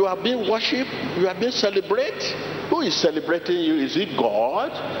 You are being worshipped, you are being celebrated. Who is celebrating you? Is it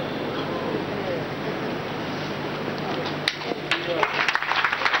God?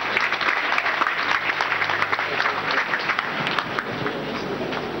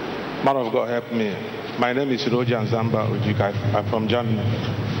 Man of God, help me. My name is Rojan Zamba Ujika. I'm from Germany.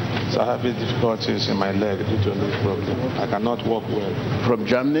 So I have difficulties in my leg due to this problem. I cannot walk well. From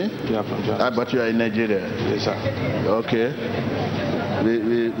Germany? Yeah, from Germany. But you are in Nigeria? Yes, sir. Okay.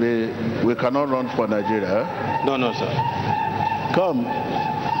 We cannot run for Nigeria. No, no, sir. Come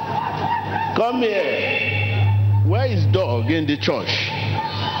here. Where is dog in the church?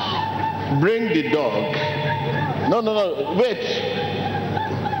 Bring the dog. No, wait.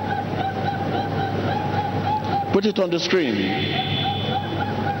 Put it on the screen.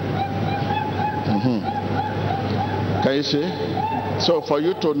 Can you see? So for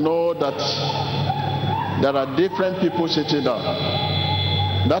you to know that there are different people sitting down.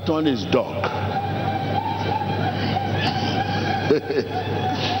 That one is dog.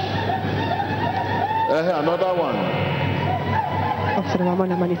 Another one. Observamos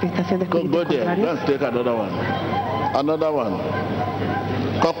la manifestación de espíritus go there. contrarios. Let's take another one. Another one.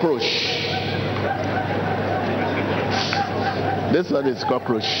 Cockroach. This one is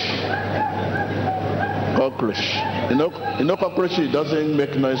cockroach. Cockroach. You know cockroach, it doesn't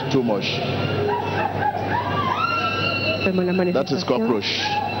make noise too much. That is cockroach.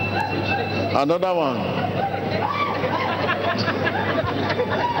 Another one.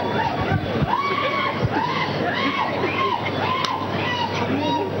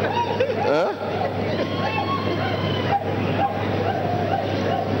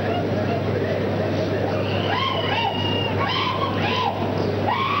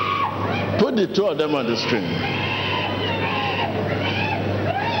 Put the two of them on the screen.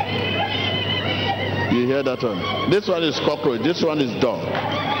 You hear that one? This one is cockroach. This one is dog.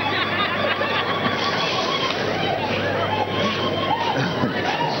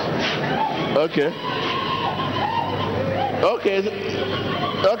 Okay. Okay,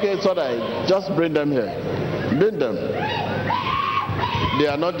 it's all right. Just bring them here. Bring them. They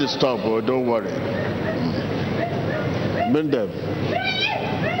are not disturbed, oh, don't worry. Bring them.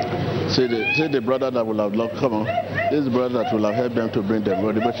 See the brother that will have loved. Come on. This is the brother that will have helped them to bring them.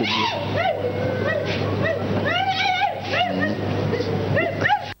 What should do?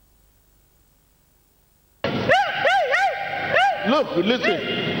 Look, listen.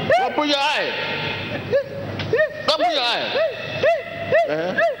 Open your eye. Open your eye.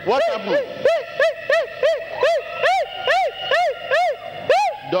 What happened?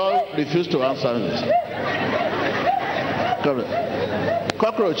 Don't refuse to answer me. Come here.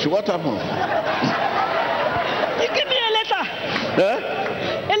 Cockroach, what happened? You give me a letter.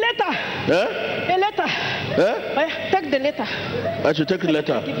 A letter. A letter. Take the letter. I should take the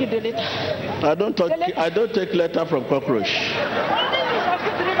letter. Give you the letter. I don't take letter from cockroach.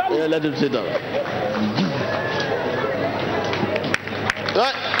 Yeah, let him sit down.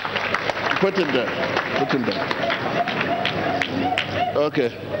 Right. Put him there. Put him there.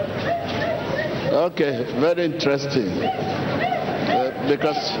 Okay, very interesting.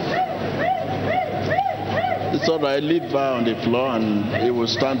 Because it's all right, leave her on the floor and he will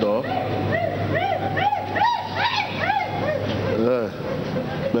stand up.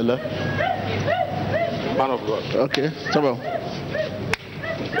 Bella. Man of God. Okay, come on.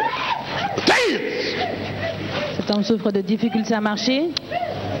 Cet homme souffre de difficultés à marcher.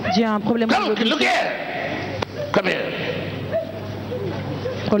 Dieu a un problème de mobilité. Look here. Come here.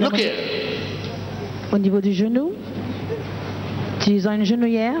 Look here. Au niveau du genou, utilisant une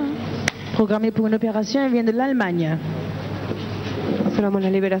genouillère programmée pour une opération, elle vient de l'Allemagne. Observamos la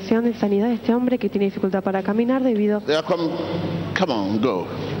liberación de sanidad de este hombre que tiene dificultad para caminar debido. Yeah, come on, go.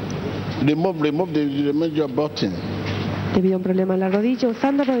 Remove the major button. Debido a un problema en la rodilla,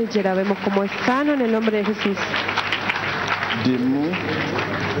 usando rodillera, vemos como es sano en el nombre de Jesús. Remove.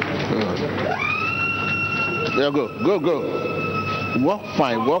 Yeah, go. Walk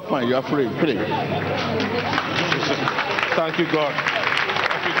fine. You are free. Thank you, God.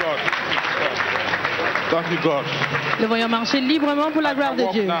 Thank you, God. Le voyons marcher librement pour la gloire de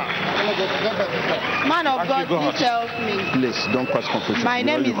Dieu. Man of God, please help me. Please, don't pass confusion. My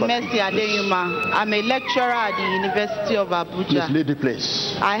name is Mercy Adeyuma. I'm a lecturer at the University of Abuja. Please leave the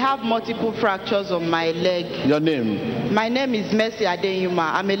place. I have multiple fractures on my leg. Your name? My name is Mercy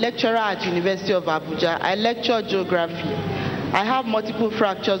Adeyuma. I'm a lecturer at the University of Abuja. I lecture geography. I have multiple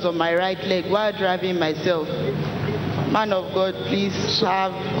fractures on my right leg while driving myself. Man of God, please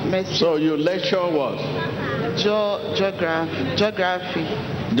have mercy. So you lecture what? Geography. Geography?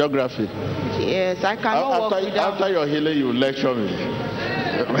 Yes, I cannot walk without... After your healing, you lecture me.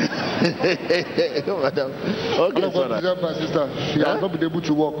 Madam. Okay, God, please help my sister. She has not been able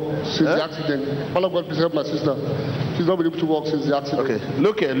to walk since the accident. God, please help my sister. She's not been able to walk since the accident.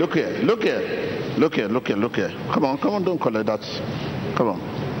 Okay, look here. Come on, don't call it that. Come on.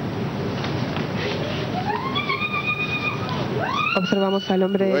 Observamos al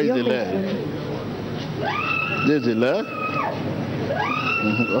hombre de Dios. This is the leg.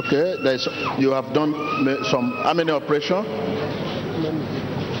 Okay, you have done how many operations?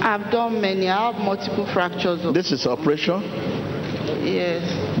 I've done many. I have multiple fractures. This is operation? Yes.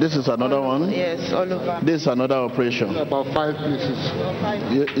 This is another one? Yes, all over. This is another operation. About 5 places.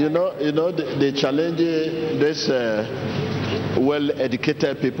 You know the challenge this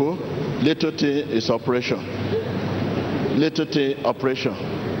well-educated people, little thing is operation. Little thing operation.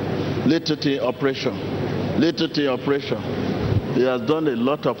 He has done a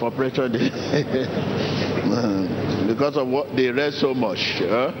lot of operation because of what they read so much.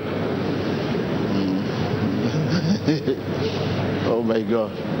 Oh my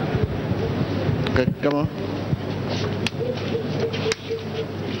God. Okay, come on.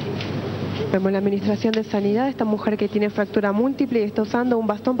 Vemos la administración de sanidad de esta mujer que tiene fractura múltiple y está usando un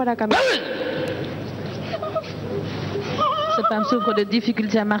bastón para caminar. Cette femme souffre de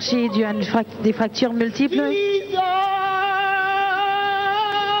difficultés à marcher dû à des fractures multiples.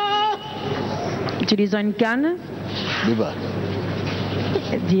 Utilisant une canne.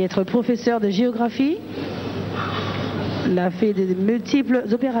 Elle dit être professeur de géographie. Elle a fait de multiples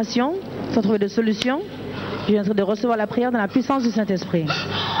opérations sans trouver de solution. Je viens de recevoir la prière dans la puissance du Saint-Esprit.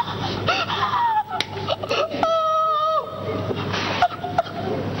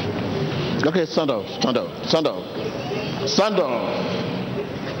 Okay, stand up.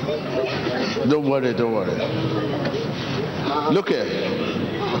 Don't worry. Look here.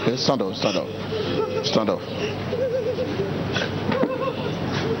 Okay, stand up.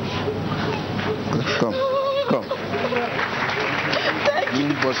 Come.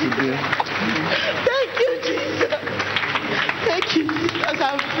 supposed to be. Thank you, Jesus. Thank you, Jesus.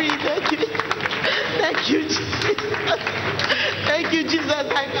 I'm free. Thank you. Thank you, Jesus. Thank you, Jesus.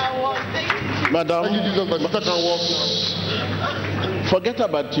 I can walk. Thank you, Jesus. Madam, Thank you, Jesus. My sister can walk. forget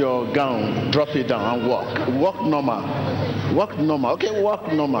about your gown. Drop it down and walk. Walk normal. Walk normal. Okay, walk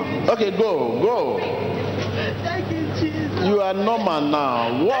normal. Okay, go. Thank you, Jesus. You are normal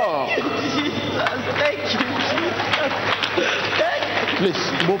now. Walk. Thank you, Jesus. Thank you, Jesus. Thank you. Please,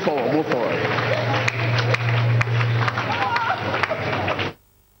 move forward.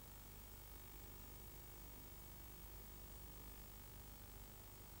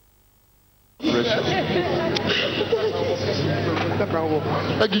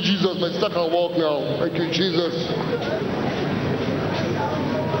 Thank you, Jesus. My sister can walk now. Thank you, Jesus.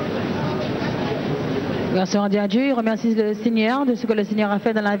 Merci à Dieu, il remercie le Seigneur de ce que le Seigneur a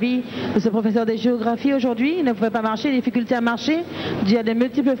fait dans la vie de ce professeur de géographie aujourd'hui. Il ne pouvait pas marcher, difficulté à marcher, dû à de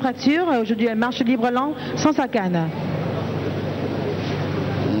multiples fractures. Aujourd'hui, elle marche librement sans sa canne.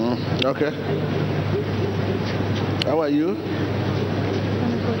 Okay. How are you?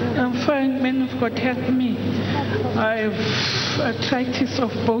 I'm fine, man of God, help me. I have arthritis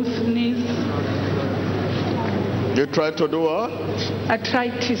of both knees. You try to do what?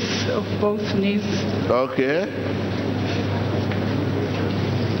 Arthritis of both knees. Okay.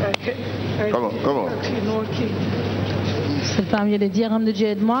 Come on. Cette femme vient de dire, homme de Dieu,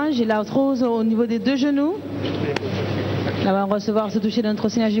 aide-moi. J'ai l'arthrose au niveau des deux genoux. Là, on va recevoir ce toucher de notre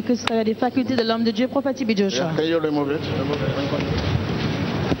Seigneur Jésus-Christ à travers des facultés de l'homme de Dieu, prophète T.B. Joshua. Can you remove it?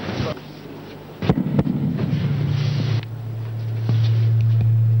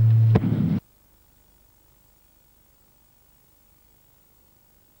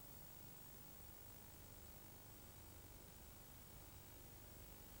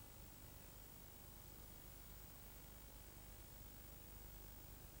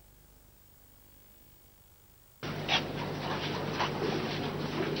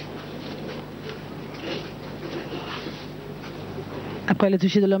 Après le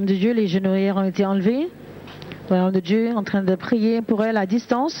toucher de l'homme de Dieu, les genouillères ont été enlevées. L'homme de Dieu est en train de prier pour elle à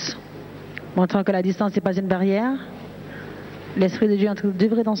distance, montrant que la distance n'est pas une barrière. L'Esprit de Dieu est en train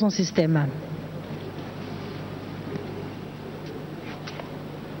d'œuvrer dans son système.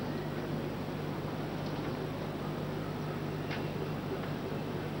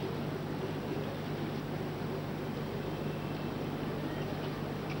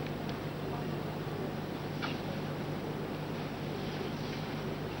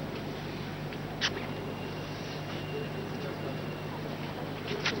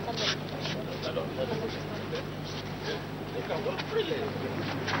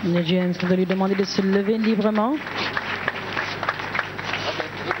 Le Dieu est en train de lui demander de se lever librement.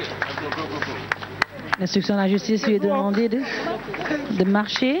 L'instruction de la justice lui est demandée de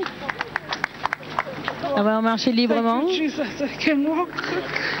marcher. Elle va marcher librement. Thank you, Jesus. I can walk.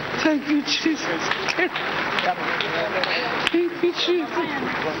 Thank you, Jesus. Thank you, Jesus.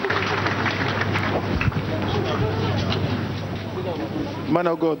 Man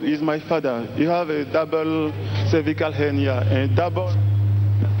of God is my father. You have a double cervical hernia and double.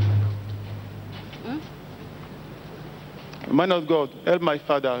 Man of God, help my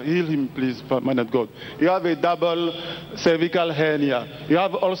father. Heal him, please, man of God. You have a double cervical hernia. You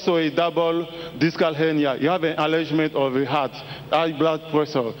have also a double discal hernia. You have an enlargement of the heart, high blood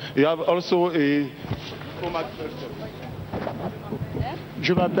pressure. You have also a stomach pressure.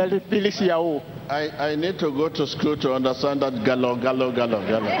 Je m'appelle Félix Yao. I need to go to school to understand that gallo.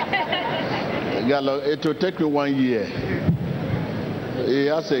 It will take me 1 year. He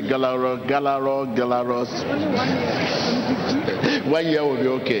has a galaros. 1 year will be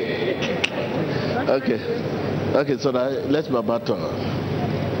okay. Okay, so let's Babato.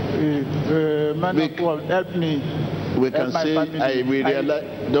 Man of God, help me. We can see, we realize,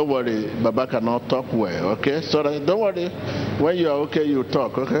 don't worry, Baba cannot talk well, okay? So don't worry, when you are okay, you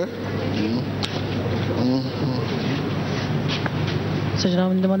talk, okay? Ce jeune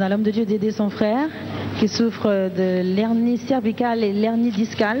homme demande à l'homme de Dieu d'aider son frère qui souffre de l'hernie cervicale et l'hernie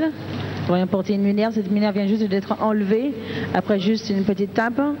discale. Nous voyons porter une minerve. Cette minerve vient juste d'être enlevée après juste une petite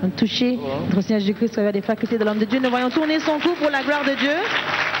tape, un toucher. Notre Seigneur Jésus-Christ travers des facultés de l'homme de Dieu. Nous voyons tourner son cou pour la gloire de Dieu.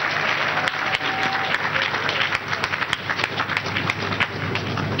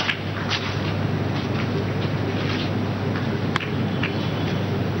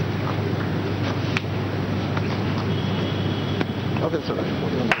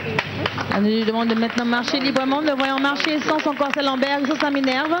 On lui demande de maintenant marcher librement. Nous le voyons marcher sans son corset lombaire, sans sa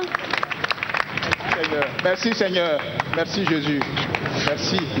minerve. Merci Seigneur. Merci Jésus.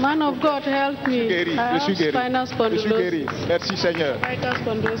 Merci. Man of God, help me. Guéri. I have spinal spondylosis. Merci Seigneur. Spinal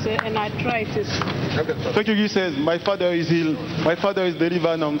spondylosis and arthritis. Thank you, Jesus. My father is healed. My father is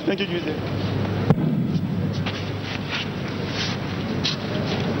delivered now. Thank you, Jesus.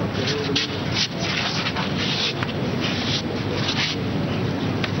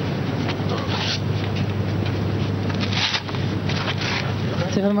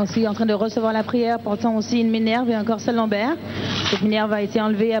 C'est vraiment aussi en train de recevoir la prière, portant aussi une minerve et un corset lombaire. Cette minerve a été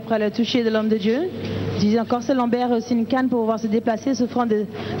enlevée après le toucher de l'homme de Dieu. Disait un corset lombaire et aussi une canne pour pouvoir se déplacer, souffrant de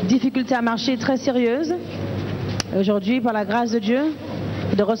difficultés à marcher très sérieuses. Aujourd'hui, par la grâce de Dieu,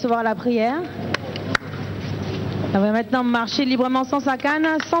 de recevoir la prière. On va maintenant marcher librement sans sa canne,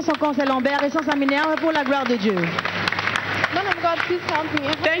 sans son corset lombaire et sans sa minerve pour la gloire de Dieu. Man of God, please help me.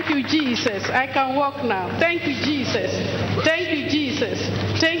 Thank you, Jesus. I can walk now. Thank you, Jesus. Thank you, Jesus.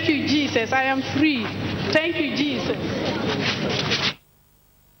 Thank you, Jesus. I am free. Thank you, Jesus.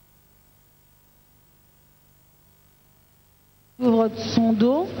 Ouvre son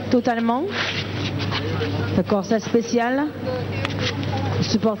dos totalement. Le corset spécial.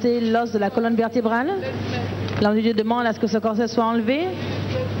 Supporter l'os de la colonne vertébrale. L'homme de Dieu demande à ce que ce corset soit enlevé.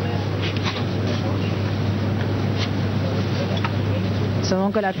 Nous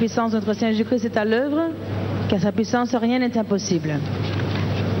savons que la puissance de notre Seigneur Jésus-Christ est à l'œuvre, qu'à sa puissance, rien n'est impossible.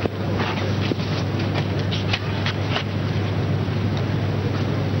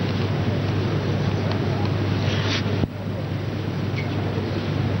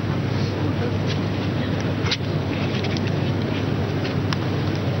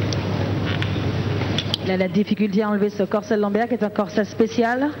 Il a la difficulté à enlever ce corset lombaire qui est un corset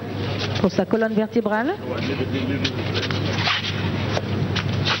spécial pour sa colonne vertébrale.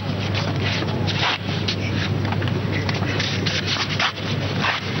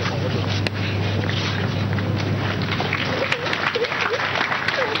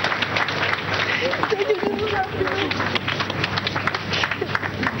 Thank you, Jesus. I'm healed.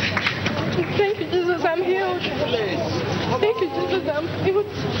 Thank you, Jesus. I'm healed. Thank you, Jesus. I'm healed.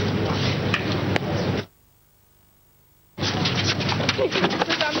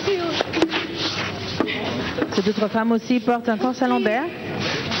 Cette autre femme aussi porte un corset lombaire.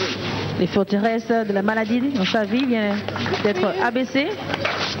 Les forteresses de la maladie dans sa vie viennent d'être abaissées.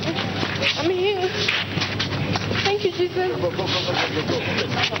 I'm healed. Thank you, Jesus.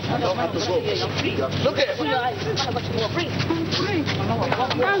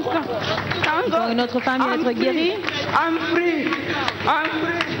 Quand une autre femme vient d'être guérie. I'm free. I'm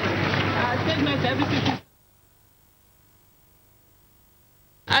free.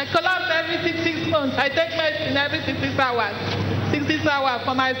 I collapse every 6 months. I take medicine every 6 hours. 6 hours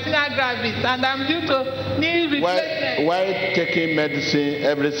for my senior gravis, and I'm due to knee replacement. Why taking medicine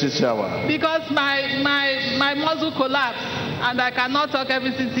every 6 hours? Because my muscle collapsed, and I cannot talk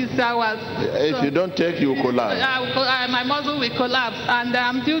every 6 hours. If so, you don't take, you collapse. My muscle will collapse, and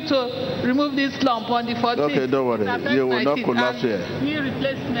I'm due to remove this lump on the 14th. Okay, don't worry. You will not collapse here. Knee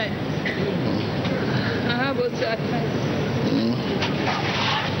replacement. I have also arthritis.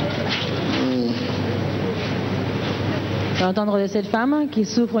 On va entendre de cette femme qui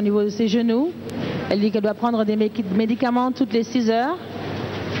souffre au niveau de ses genoux. Elle dit qu'elle doit prendre des médicaments toutes les 6 heures.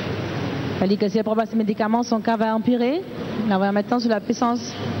 Elle dit que si elle prend pas ces médicaments, son cas va empirer. On va maintenant sur la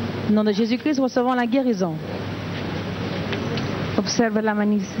puissance du nom de Jésus-Christ, recevant la guérison. Observe la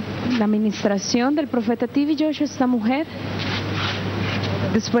administración del profeta T.B. Joshua, esta mujer,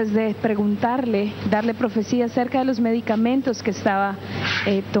 después de preguntarle, darle profecía acerca de los medicamentos que estaba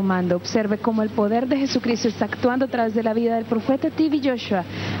tomando. Observe cómo el poder de Jesucristo está actuando a través de la vida del profeta T.B. Joshua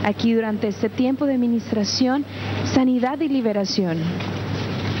aquí durante este tiempo de administración, sanidad y liberación.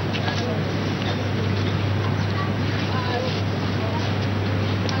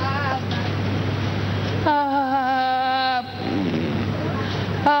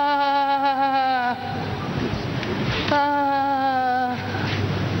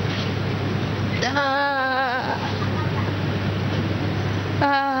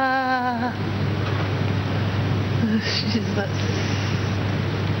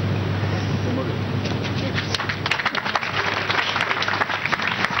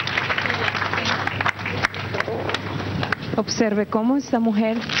 Observe cómo esta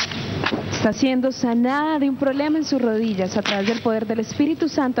mujer está siendo sanada de un problema en sus rodillas a través del poder del Espíritu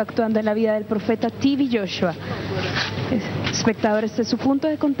Santo actuando en la vida del profeta T.B. Joshua. Espectador, este es su punto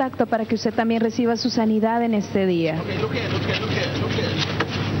de contacto para que usted también reciba su sanidad en este día.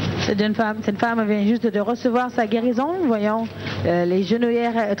 Cette femme vient juste de recevoir sa guérison. Voyons les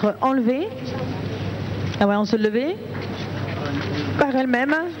genouillères être enlevées. La voyons se lever par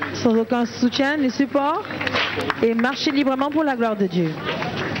elle-même, sans aucun soutien ni support. et marchez librement pour la gloire de Dieu.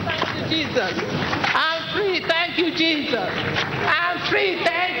 Jesus. I'm free. Thank you, Jesus. I'm free.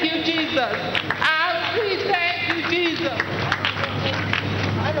 Thank you, Jesus. I'm free. Thank you, Jesus.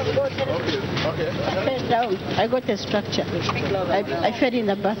 Okay. I fell down. I got a structure. I fell in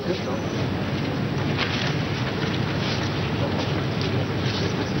the bathroom.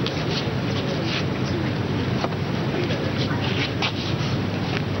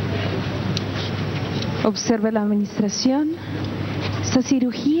 Observe la administración, esta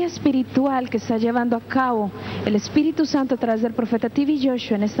cirugía espiritual que está llevando a cabo el Espíritu Santo a través del profeta TV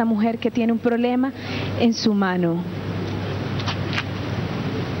Joshua en esta mujer que tiene un problema en su mano.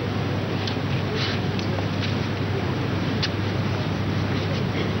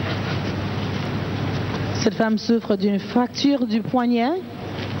 Cette femme souffre d'une fracture du poignet,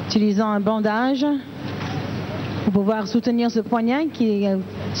 utilisant un bandage pour pouvoir soutenir ce poignet qui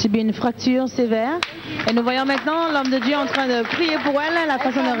subit une fracture sévère. Et nous voyons maintenant l'homme de Dieu en train de prier pour elle, la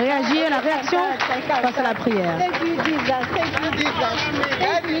façon de réagir, la réaction face à la prière.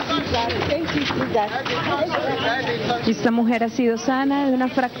 Esta mujer ha sido sana de una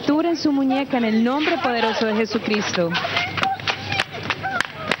fractura en su muñeca en el nombre poderoso de Jesucristo.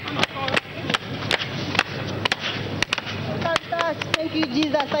 Thank you,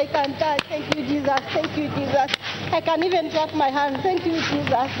 Jesus. I can touch. Thank you, Jesus. Thank you, Jesus. I can even clap my hands. Thank you,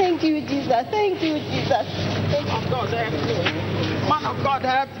 Jesus. Thank you, Jesus. Thank you, Jesus. Thank you, God. Help me. Man of God,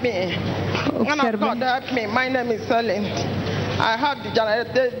 help me. Man of God, help me. My name is Helen. I have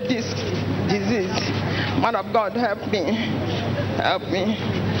degenerative disc disease. Man of God, help me. Help me.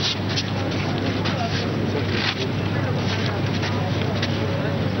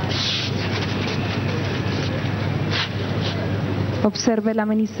 Observe la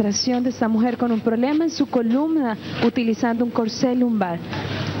administración de esta mujer con un problema en su columna utilizando un corsé lumbar.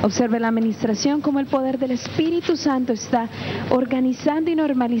 Observe la administración como el poder del Espíritu Santo está organizando y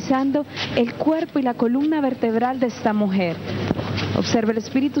normalizando el cuerpo y la columna vertebral de esta mujer. Observe el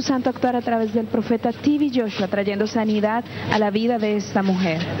Espíritu Santo actuar a través del profeta TV Joshua, trayendo sanidad a la vida de esta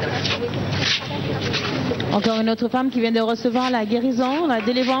mujer. Encore une autre femme qui vient de recevoir la guérison, la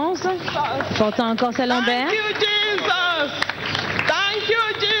délivrance, portant un corset lombaire. Thank you,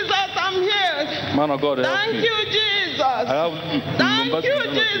 Jesus, I'm healed. Man of God, help Thank me. you, Jesus. Thank you,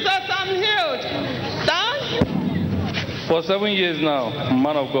 Jesus, I'm healed. Thank you. For 7 years now,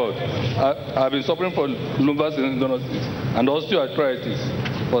 man of God, I've been suffering from lumbar stenosis and osteoarthritis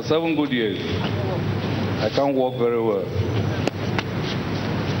for 7 good years. I can't walk very well.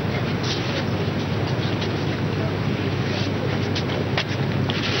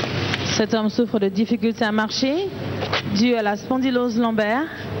 Cet homme souffre de difficultés à marcher dû à la spondylose lombaire.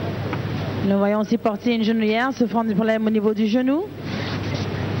 Nous voyons aussi porter une genouillère, souffrant de problèmes au niveau du genou.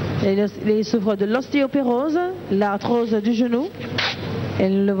 Il souffre de l'ostéopérose, l'arthrose du genou. Et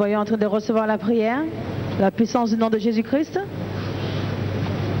nous le voyons en train de recevoir la prière, la puissance du nom de Jésus-Christ.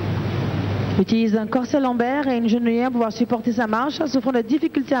 Il utilise un corset lombaire et une genouillère pour pouvoir supporter sa marche, souffrant de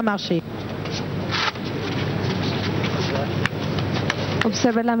difficultés à marcher.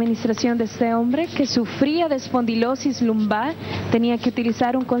 Observe la administración de este hombre que sufría de espondilosis lumbar, tenía que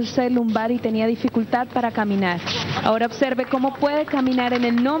utilizar un corsé lumbar y tenía dificultad para caminar. Ahora observe cómo puede caminar en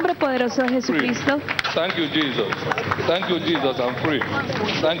el nombre poderoso de Jesucristo. Thank you, Jesus. Thank you, Jesus, I'm free.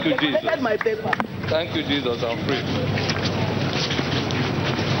 Thank you, Jesus. Thank you, Jesus, I'm free.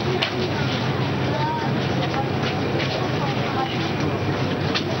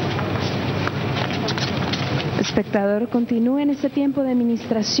 Espectador, continúe en este tiempo de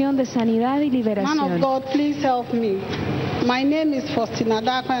administración de sanidad y liberación. Man of God, please help me. My name is Faustina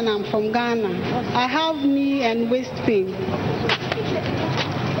Dako and I'm from Ghana. I have knee and waist pain.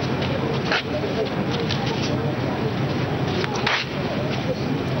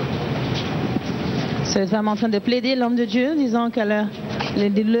 Cette femme est en train de plaider l'homme de Dieu, disant qu'elle a des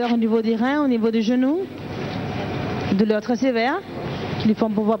douleurs au niveau des reins, au niveau des genoux, des douleurs très sévères, qui lui font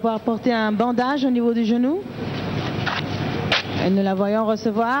pouvoir porter un bandage au niveau du genou. Et nous la voyons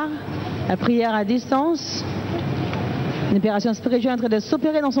recevoir la prière à distance, une opération spirituelle en train de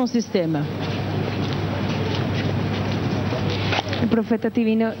s'opérer dans son système. El profeta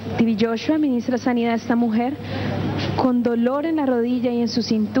TV Joshua ministra sanidad a esta mujer con dolor en la rodilla y en su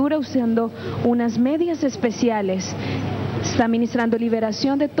cintura usando unas medias especiales. Está ministrando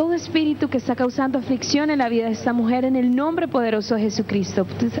liberación de todo espíritu que está causando aflicción en la vida de esta mujer en el nombre poderoso de Jesucristo.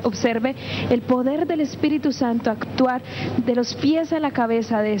 Observe el poder del Espíritu Santo actuar de los pies a la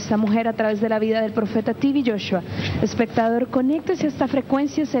cabeza de esta mujer a través de la vida del profeta T.B. Joshua. Espectador, conéctese a esta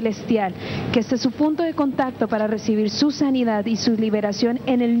frecuencia celestial, que este es su punto de contacto para recibir su sanidad y su liberación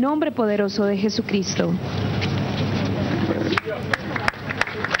en el nombre poderoso de Jesucristo.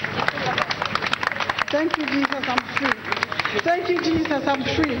 Thank you, Jesus, I'm free. Thank you, Jesus, I'm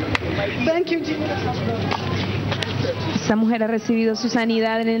free. Thank you, Jesus, I'm free. Esta mujer ha recibido su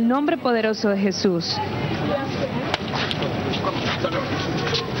sanidad en el nombre poderoso de Jesús.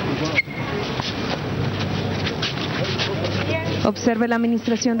 Observe la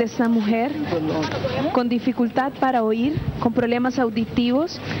administración de esta mujer con dificultad para oír, con problemas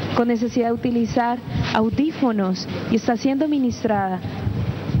auditivos, con necesidad de utilizar audífonos y está siendo ministrada.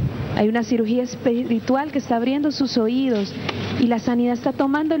 Hay una cirugía espiritual que está abriendo sus oídos y la sanidad está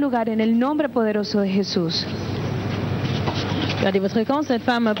tomando lugar en el nombre poderoso de Jesús. Regardez votre écran, cette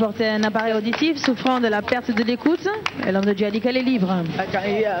femme portait un appareil auditif souffrant de la perte de l'écoute. Et l'homme de Dieu a dit qu'elle est libre.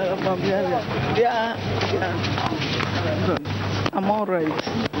 I'm all right.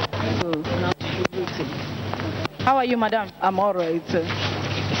 How are you, madam? I'm all right.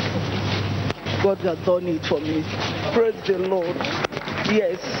 God has done it for me. Praise the Lord.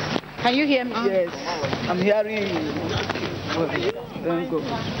 Yes. Can you hear me? Yes. I'm hearing you. Thank God.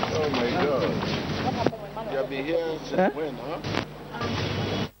 Oh my God. You have been here since when, huh?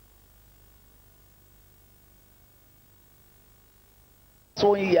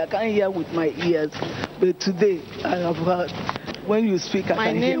 So I can't hear with my ears, but today I have heard. When you speak,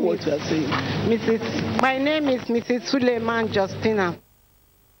 I can hear what you are saying. My name is Mrs. Suleiman Justina,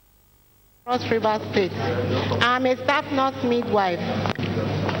 Cross River State. I'm a staff nurse midwife.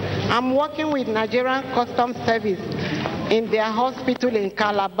 I'm working with Nigerian Customs Service in their hospital in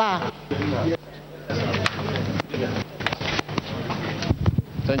Calabar.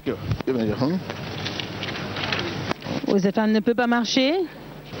 Thank you. Cette femme ne peut pas marcher.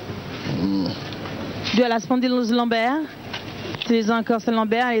 Dû à la spondylose lombaire. Utilisant un corset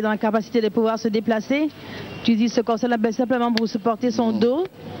lombaire, elle est dans la capacité de pouvoir se déplacer. Tu dis ce corset là simplement pour supporter son dos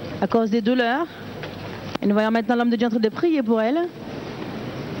à cause des douleurs. Et nous voyons maintenant l'homme de Dieu en train de prier pour elle.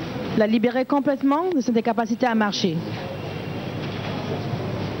 La libérer complètement de cette incapacité à marcher.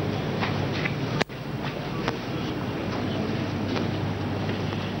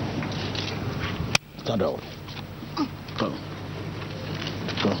 Stand up. Go.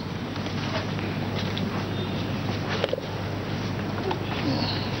 Go.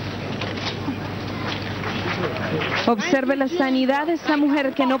 Observe la sanidad de esta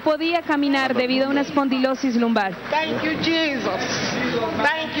mujer que no podía caminar debido a una espondilosis lumbar. Thank you, Jesus.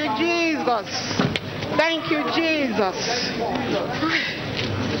 Thank you, Jesus. Thank you, Jesus.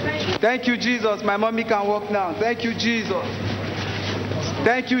 Thank you, Jesus. My mommy can walk now. Thank you, Jesus.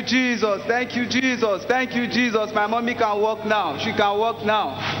 Thank you, Jesus. Thank you, Jesus. Thank you, Jesus. My mommy can walk now. She can walk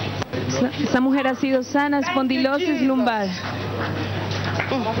now. Esta mujer ha sido sana, espondilosis lumbar.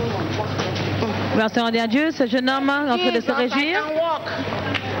 Merci à Dieu, ce jeune homme en train de se réjouir.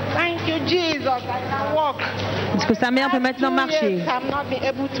 Thank you, Jesus. I can walk. Est-ce que sa mère peut maintenant marcher? I'm not be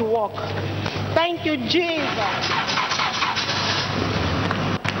able to walk. Thank you, Jesus.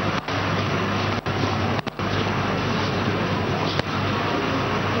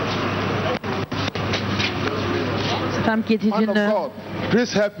 Femme qui est une...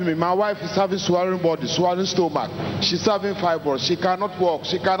 Please help me. My wife is having swelling body, swelling stomach. She's having fibroids. She cannot walk.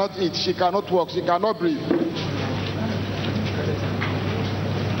 She cannot eat. She cannot walk. She cannot breathe.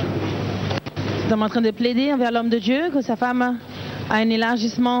 Nous sommes en train de plaider envers l'homme de Dieu que sa femme a un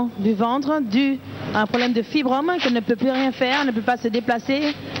élargissement du ventre dû à un problème de fibrome, qu'elle ne peut plus rien faire, ne peut pas se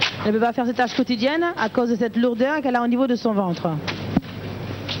déplacer, ne peut pas faire ses tâches quotidiennes à cause de cette lourdeur qu'elle a au niveau de son ventre.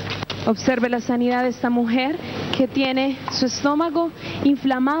 Observe la sanidad de esta mujer que tiene su estómago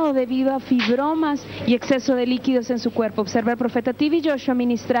inflamado debido a fibromas y exceso de líquidos en su cuerpo. Observe al profeta T.B. Joshua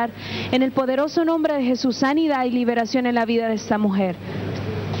ministrar en el poderoso nombre de Jesús sanidad y liberación en la vida de esta mujer.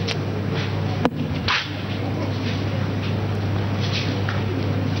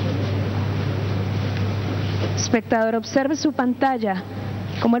 Espectador, observe su pantalla,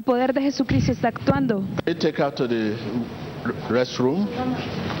 como el poder de Jesucristo está actuando. Take her to the restroom.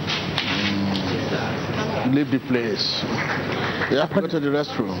 Leave the place. You have to go to the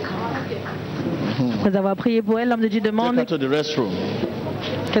restroom. Après avoir prié pour elle, l'homme de Dieu demande Take her to the restroom.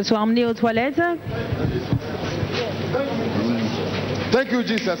 qu'elle soit emmenée aux toilettes. Thank you,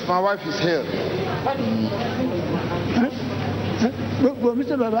 Jesus. My wife is here.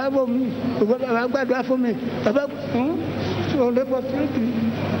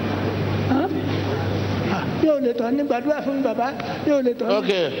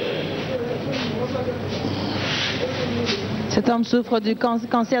 Okay. Cet homme souffre du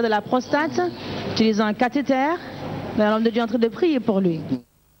cancer de la prostate, utilisant un cathéter. L'homme de Dieu est en train de prier pour lui.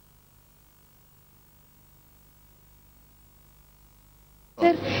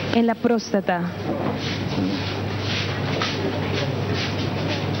 En la próstata.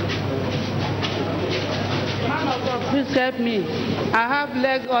 Man of God, please help me. I have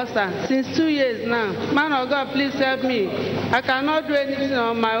leg ulcer since 2 years now. Man of God, please help me. I cannot do anything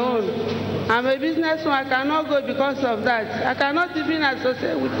on my own. I'm a businessman. I cannot go because of that. I cannot even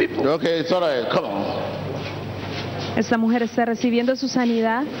associate with people. Okay, it's all right. Come on. Esta mujer está recibiendo su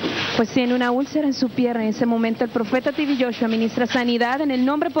sanidad, pues tiene una úlcera en su pierna. En ese momento el profeta TV Joshua ministra sanidad en el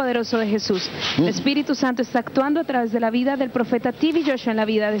nombre poderoso de Jesús. El Espíritu Santo está actuando a través de la vida del profeta TV Joshua en la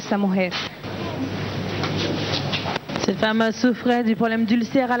vida de esta mujer. Cette femme souffrait du problème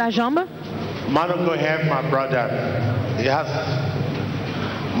d'ulcère à la jambe. Man of God, help my brother.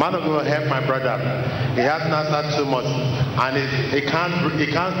 Man of God, help my brother. He has not too much, and he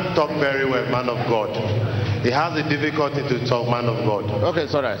can't talk very well. Man of God, he has a difficulty to talk. Man of God. Okay,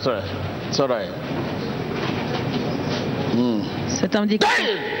 it's all right. It's all right. Cet homme dit que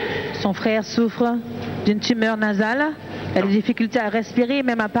son frère souffre d'une tumeur nasale. Il a des difficultés à respirer,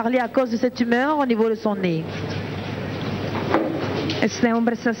 même à parler à cause de cette tumeur au niveau de son nez. Este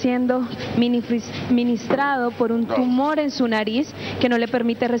hombre está siendo ministrado por un tumor en su nariz que no le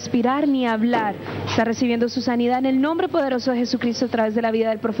permite respirar ni hablar. Está recibiendo su sanidad en el nombre poderoso de Jesucristo a través de la vida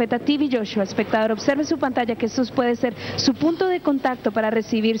del profeta TV Joshua. Espectador, observe su pantalla que esto puede ser su punto de contacto para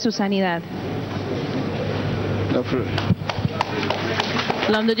recibir su sanidad.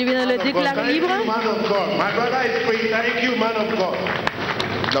 L'homme de Dieu vient de le déclarer libre. My brother is free. Thank you, man of God.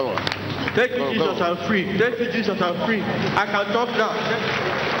 Thank you, Jesus, I'm free. Thank you, Jesus, I'm free. I can talk now.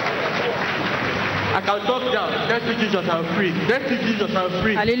 I can talk now. Thank you, Jesus, I'm free. Thank you, Jesus, I'm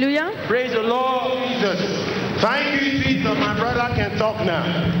free. Alléluia. Praise the Lord. Jesus. Thank you, Jesus. My brother can talk now.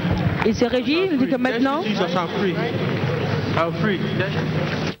 Il se réjouit, il dit que maintenant. Thank you, Jesus, I'm free. I'm free.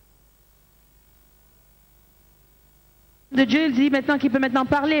 De Dieu, il dit maintenant qu'il peut maintenant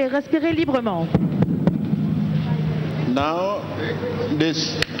parler et respirer librement. Now,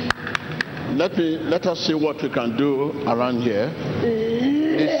 let us see what we can do around here.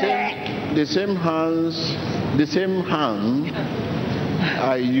 The same hand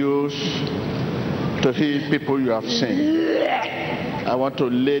I use to heal people you have seen. I want to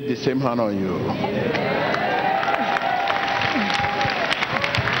lay the same hand on you.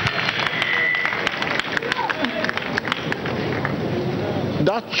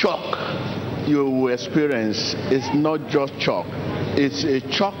 That shock you will experience is not just shock. It's a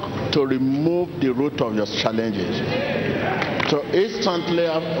shock to remove the root of your challenges. So instantly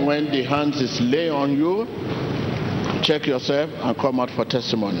when the hands is lay on you, check yourself and come out for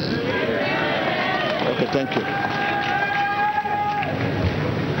testimony. Okay, thank you.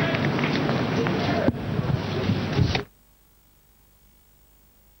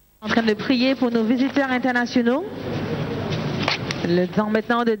 En train de prier pour nos visiteurs internationaux. Le temps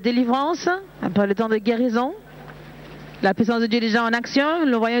maintenant de délivrance, après le temps de guérison. La puissance de Dieu est déjà en action.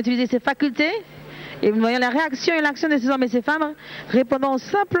 Nous voyons utiliser ses facultés. Et nous voyons la réaction et l'action de ces hommes et ces femmes répondant au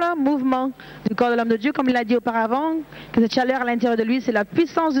simple mouvement du corps de l'homme de Dieu, comme il l'a dit auparavant, que cette chaleur à l'intérieur de lui, c'est la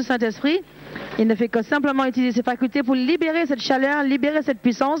puissance du Saint-Esprit. Il ne fait que simplement utiliser ses facultés pour libérer cette chaleur, libérer cette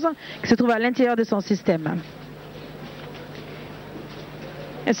puissance qui se trouve à l'intérieur de son système.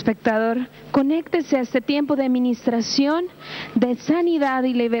 Espectador, conéctese a este tiempo de administración, de sanidad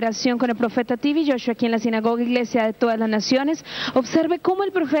y liberación con el profeta TV Joshua aquí en la Sinagoga Iglesia de todas las Naciones. Observe cómo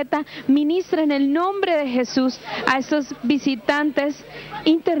el profeta ministra en el nombre de Jesús a estos visitantes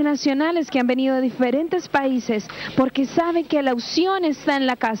internacionales que han venido de diferentes países, porque saben que la unción está en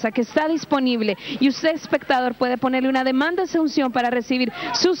la casa, que está disponible, y usted, espectador, puede ponerle una demanda de esa unción para recibir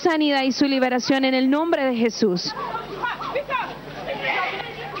su sanidad y su liberación en el nombre de Jesús.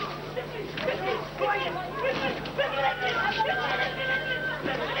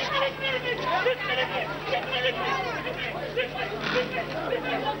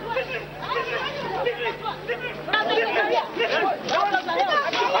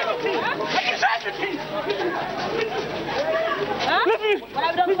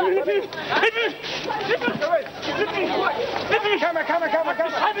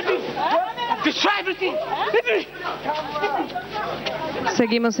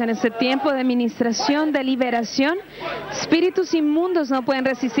 Seguimos en este tiempo de administración, de liberación. Espíritus inmundos no pueden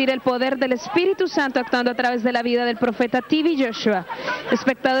resistir el poder del Espíritu Santo actuando a través de la vida del profeta TV Joshua.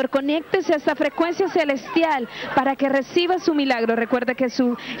 Espectador, conéctese a esta frecuencia celestial para que reciba su milagro. Recuerde que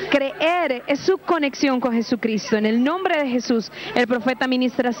su creer es su conexión con Jesucristo. En el nombre de Jesús, el profeta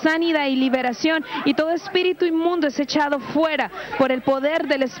ministra sanidad y liberación, y todo espíritu inmundo es echado fuera por el poder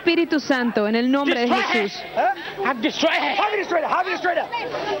del Espíritu Santo. En el nombre de Jesús. Destroy her. How do you destroy her? How do you destroy her?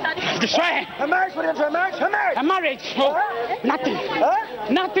 Destroy her. Her marriage, what is her marriage? Her marriage. Her marriage. Oh, nothing.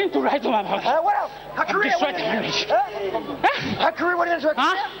 Nothing to write about her. What else? Her career. Destroy her marriage. Her career, what is her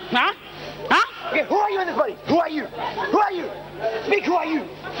career? Okay, who are you in this, buddy? Who are you? Who are you? Speak, who are you?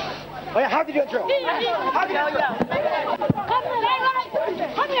 Oh, yeah, how did you intro? How did you intro?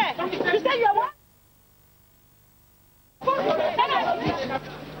 Come here. You say you're what?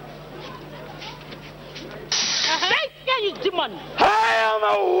 You demon. I am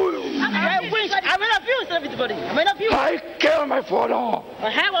a wolf. I will abuse everybody. I will abuse. I killed my father.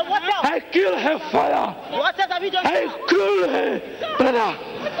 What else? I killed her father. What else have you done? I killed her brother.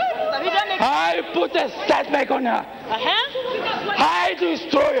 Have you done it? I put a setback on her. I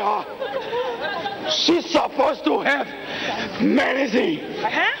destroy her. She's supposed to have medicine.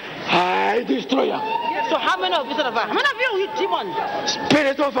 I destroy her. So how many of you of her? How many of you demon?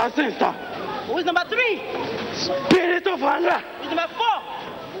 Spirit of her sister. Who is number 3? Spirit of anger. Who is number 4?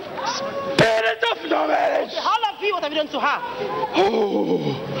 Spirit of no marriage. Okay, all of you, what have you done to her? Oh.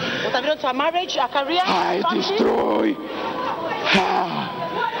 What have you done to her marriage, her career? I destroy her.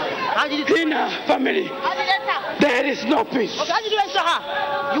 How did you in her family? How did you enter? There is no peace. Okay, how did you enter her?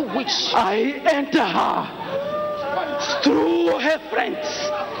 You witch. I enter her through her friends.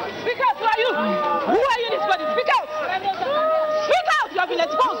 Speak out, who are you? Who are you in this body? Speak out. Speak out, you have been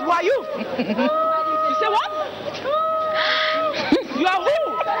exposed. Who are you? You say what? You are who?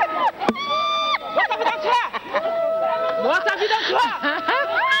 What have you done to her? What have you done to her?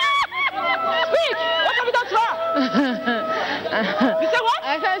 Speak! What have you done to her? You say what? I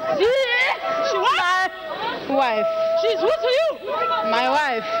said, she what? My wife. She's who to you? My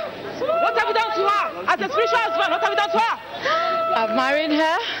wife. What have you done to her? As a spiritual husband, what have you done to her? I've married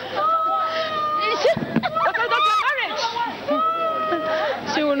her. What have you done to her marriage?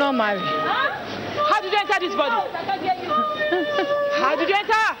 She will not marry. How did you enter this body? How did you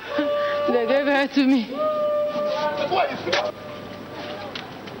enter? They gave her to me.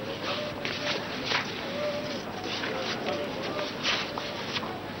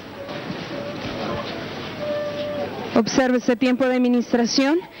 Observe este tiempo de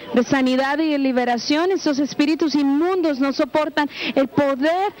ministración, de sanidad y de liberación. Estos espíritus inmundos no soportan el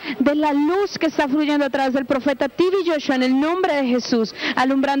poder de la luz que está fluyendo a través del profeta TV Joshua en el nombre de Jesús,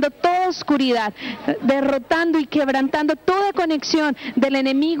 alumbrando toda oscuridad, derrotando y quebrantando toda conexión del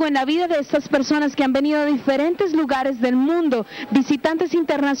enemigo en la vida de estas personas que han venido de diferentes lugares del mundo, visitantes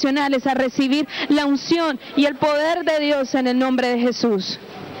internacionales, a recibir la unción y el poder de Dios en el nombre de Jesús.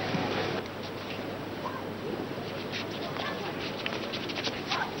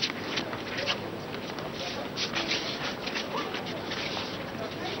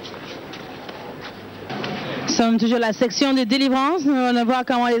 Nous sommes toujours à la section de délivrance. Nous allons voir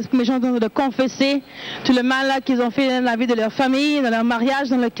comment les méchants sont en train de confesser tout le mal qu'ils ont fait dans la vie de leur famille, dans leur mariage,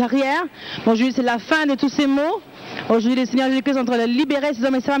 dans leur carrière. Aujourd'hui, c'est la fin de tous ces maux. Aujourd'hui, le Seigneur Jésus-Christ est en train de libérer ces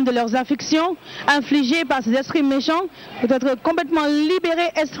hommes et ces femmes de leurs afflictions infligées par ces esprits méchants, pour être complètement libérés,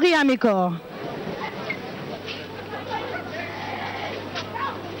 esprit, âme et corps.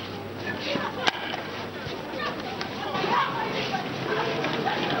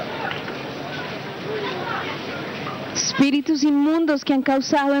 Espíritus inmundos que han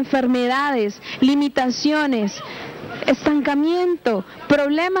causado enfermedades, limitaciones, estancamiento,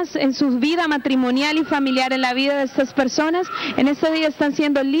 problemas en su vida matrimonial y familiar, en la vida de estas personas, en este día están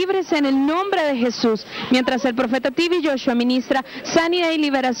siendo libres en el nombre de Jesús, mientras el profeta TV Joshua ministra sanidad y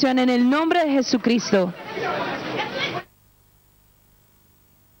liberación en el nombre de Jesucristo.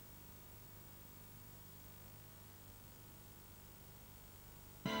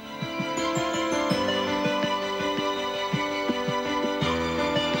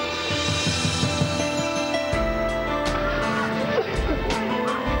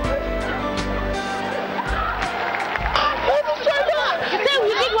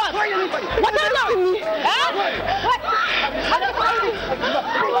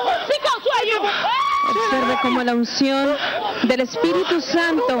 Observe cómo la unción del Espíritu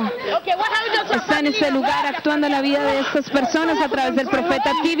Santo está en este lugar, actuando en la vida de estas personas a través del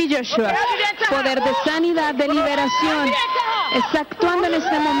profeta TV Joshua. Poder de sanidad, de liberación, está actuando en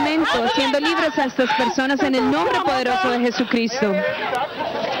este momento, haciendo libres a estas personas en el nombre poderoso de Jesucristo.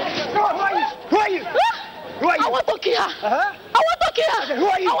 I want to kill her. I want to kill her. Who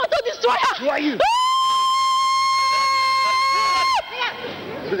are you? I want to destroy her. Who are you?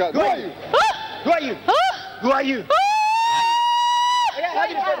 Who are you? Who are you? Who are you?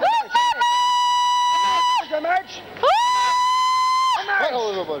 Marriage? How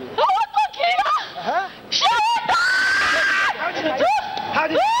old is nobody? I want to kill her. She will die. How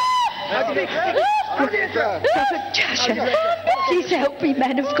did Prophet Joshua, please help me,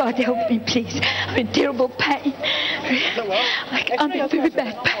 man of God, help me, please. I'm in terrible pain. I'm in very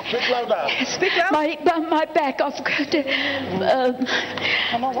bad pain. Yes, my back, I've got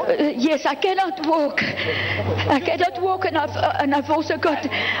yes, I cannot walk. I cannot walk, and I've also got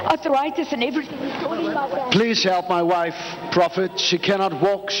arthritis and everything. Please help my wife, Prophet. She cannot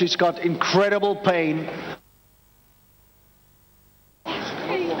walk. She's got incredible pain.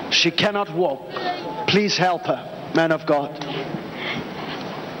 She cannot walk. Please help her, man of God.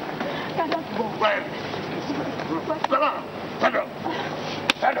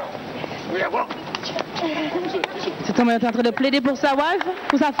 Cet homme est en train de plaider pour sa wife,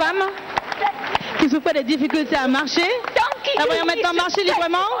 pour sa femme, qui souffre des difficultés à marcher. Elle va maintenant marcher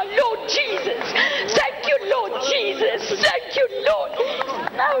librement. Lord Jesus, thank you, Lord Jesus, thank you, Lord.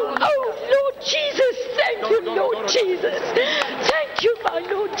 Oh, Lord Jesus, thank you, Lord Jesus, thank you, my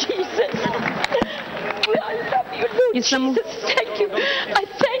Lord Jesus. I love you, Lord Jesus. Thank you. I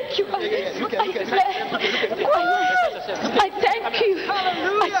thank you. I thank you.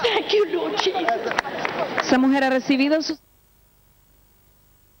 I thank you, Lord Jesus. Esa mujer ha recibido su...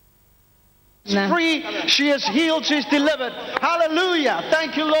 She's free, she is healed, she's delivered. Hallelujah.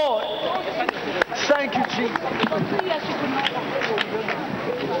 Thank you, Lord. Thank you, Jesus.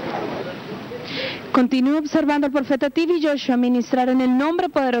 Continúe observando al profeta T.B. Joshua ministrar en el nombre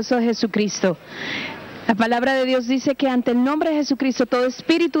poderoso de Jesucristo. La palabra de Dios dice que ante el nombre de Jesucristo todo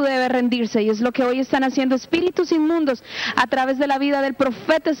espíritu debe rendirse, y es lo que hoy están haciendo espíritus inmundos a través de la vida del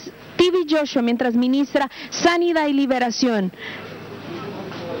profeta T.B. Joshua mientras ministra sanidad y liberación.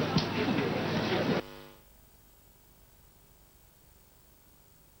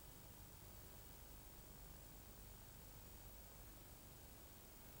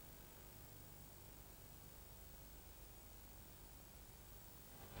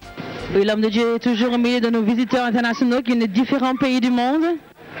 Oui, l'homme de Dieu est toujours au milieu de nos visiteurs internationaux qui viennent de différents pays du monde.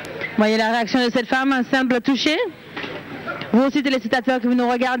 Voyez la réaction de cette femme, un simple toucher. Vous aussi, téléspectateurs que vous nous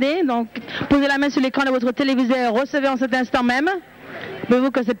regardez, donc posez la main sur l'écran de votre téléviseur, recevez en cet instant même.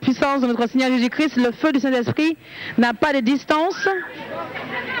 Savez-vous que cette puissance de notre Seigneur Jésus-Christ, le feu du Saint-Esprit, n'a pas de distance.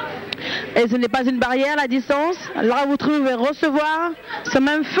 Et ce n'est pas une barrière, la distance. Là où vous trouvez recevoir ce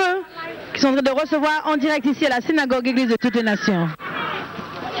même feu qu'ils sont en train de recevoir en direct ici à la synagogue Église de toutes les nations.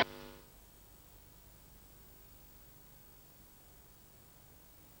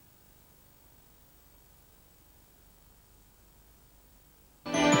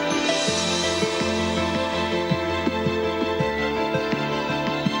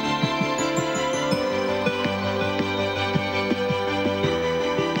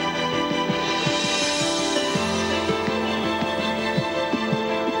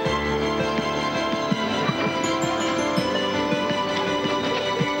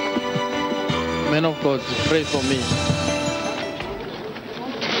 Man of God, pray for me.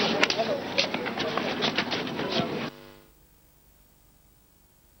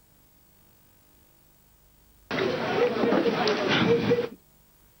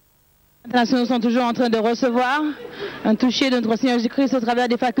 Les nations sont toujours en train de recevoir un toucher de notre Seigneur Jésus-Christ au travers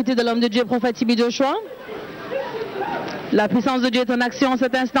des facultés de l'homme de Dieu, prophète T.B. Joshua. La puissance de Dieu est en action en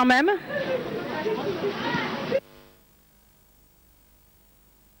cet instant même.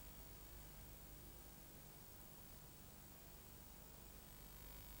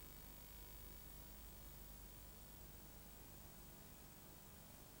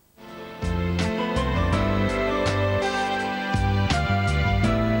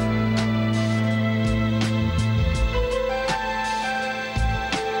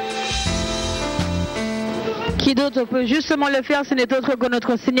 Qui d'autre peut justement le faire? Ce n'est autre que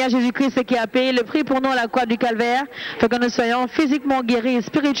notre Seigneur Jésus-Christ qui a payé le prix pour nous à la croix du Calvaire, pour que nous soyons physiquement guéris et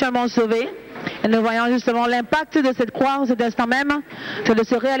spirituellement sauvés. Et nous voyons justement l'impact de cette croix en cet instant même, de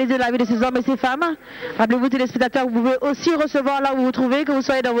se réaliser dans la vie de ces hommes et ces femmes. Rappelez-vous, téléspectateurs, vous pouvez aussi recevoir là où vous vous trouvez, que vous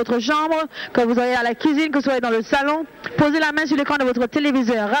soyez dans votre chambre, que vous soyez à la cuisine, que vous soyez dans le salon. Posez la main sur l'écran de votre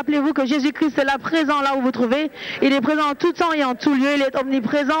téléviseur. Rappelez-vous que Jésus-Christ est là présent là où vous vous trouvez. Il est présent en tout temps et en tout lieu. Il est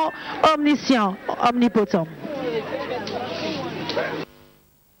omniprésent, omniscient, omnipotent.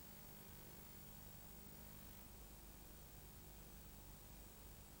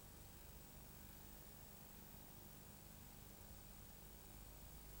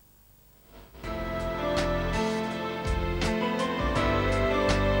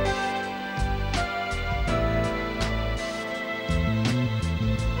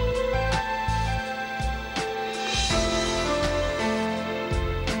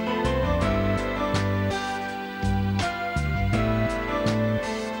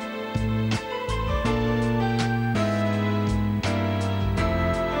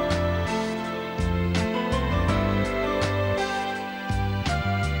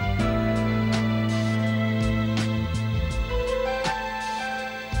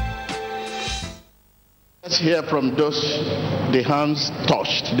 Let's hear from those the hands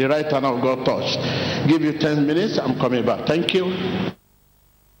touched, the right hand of God touched. Give you 10 minutes. I'm coming back. Thank you.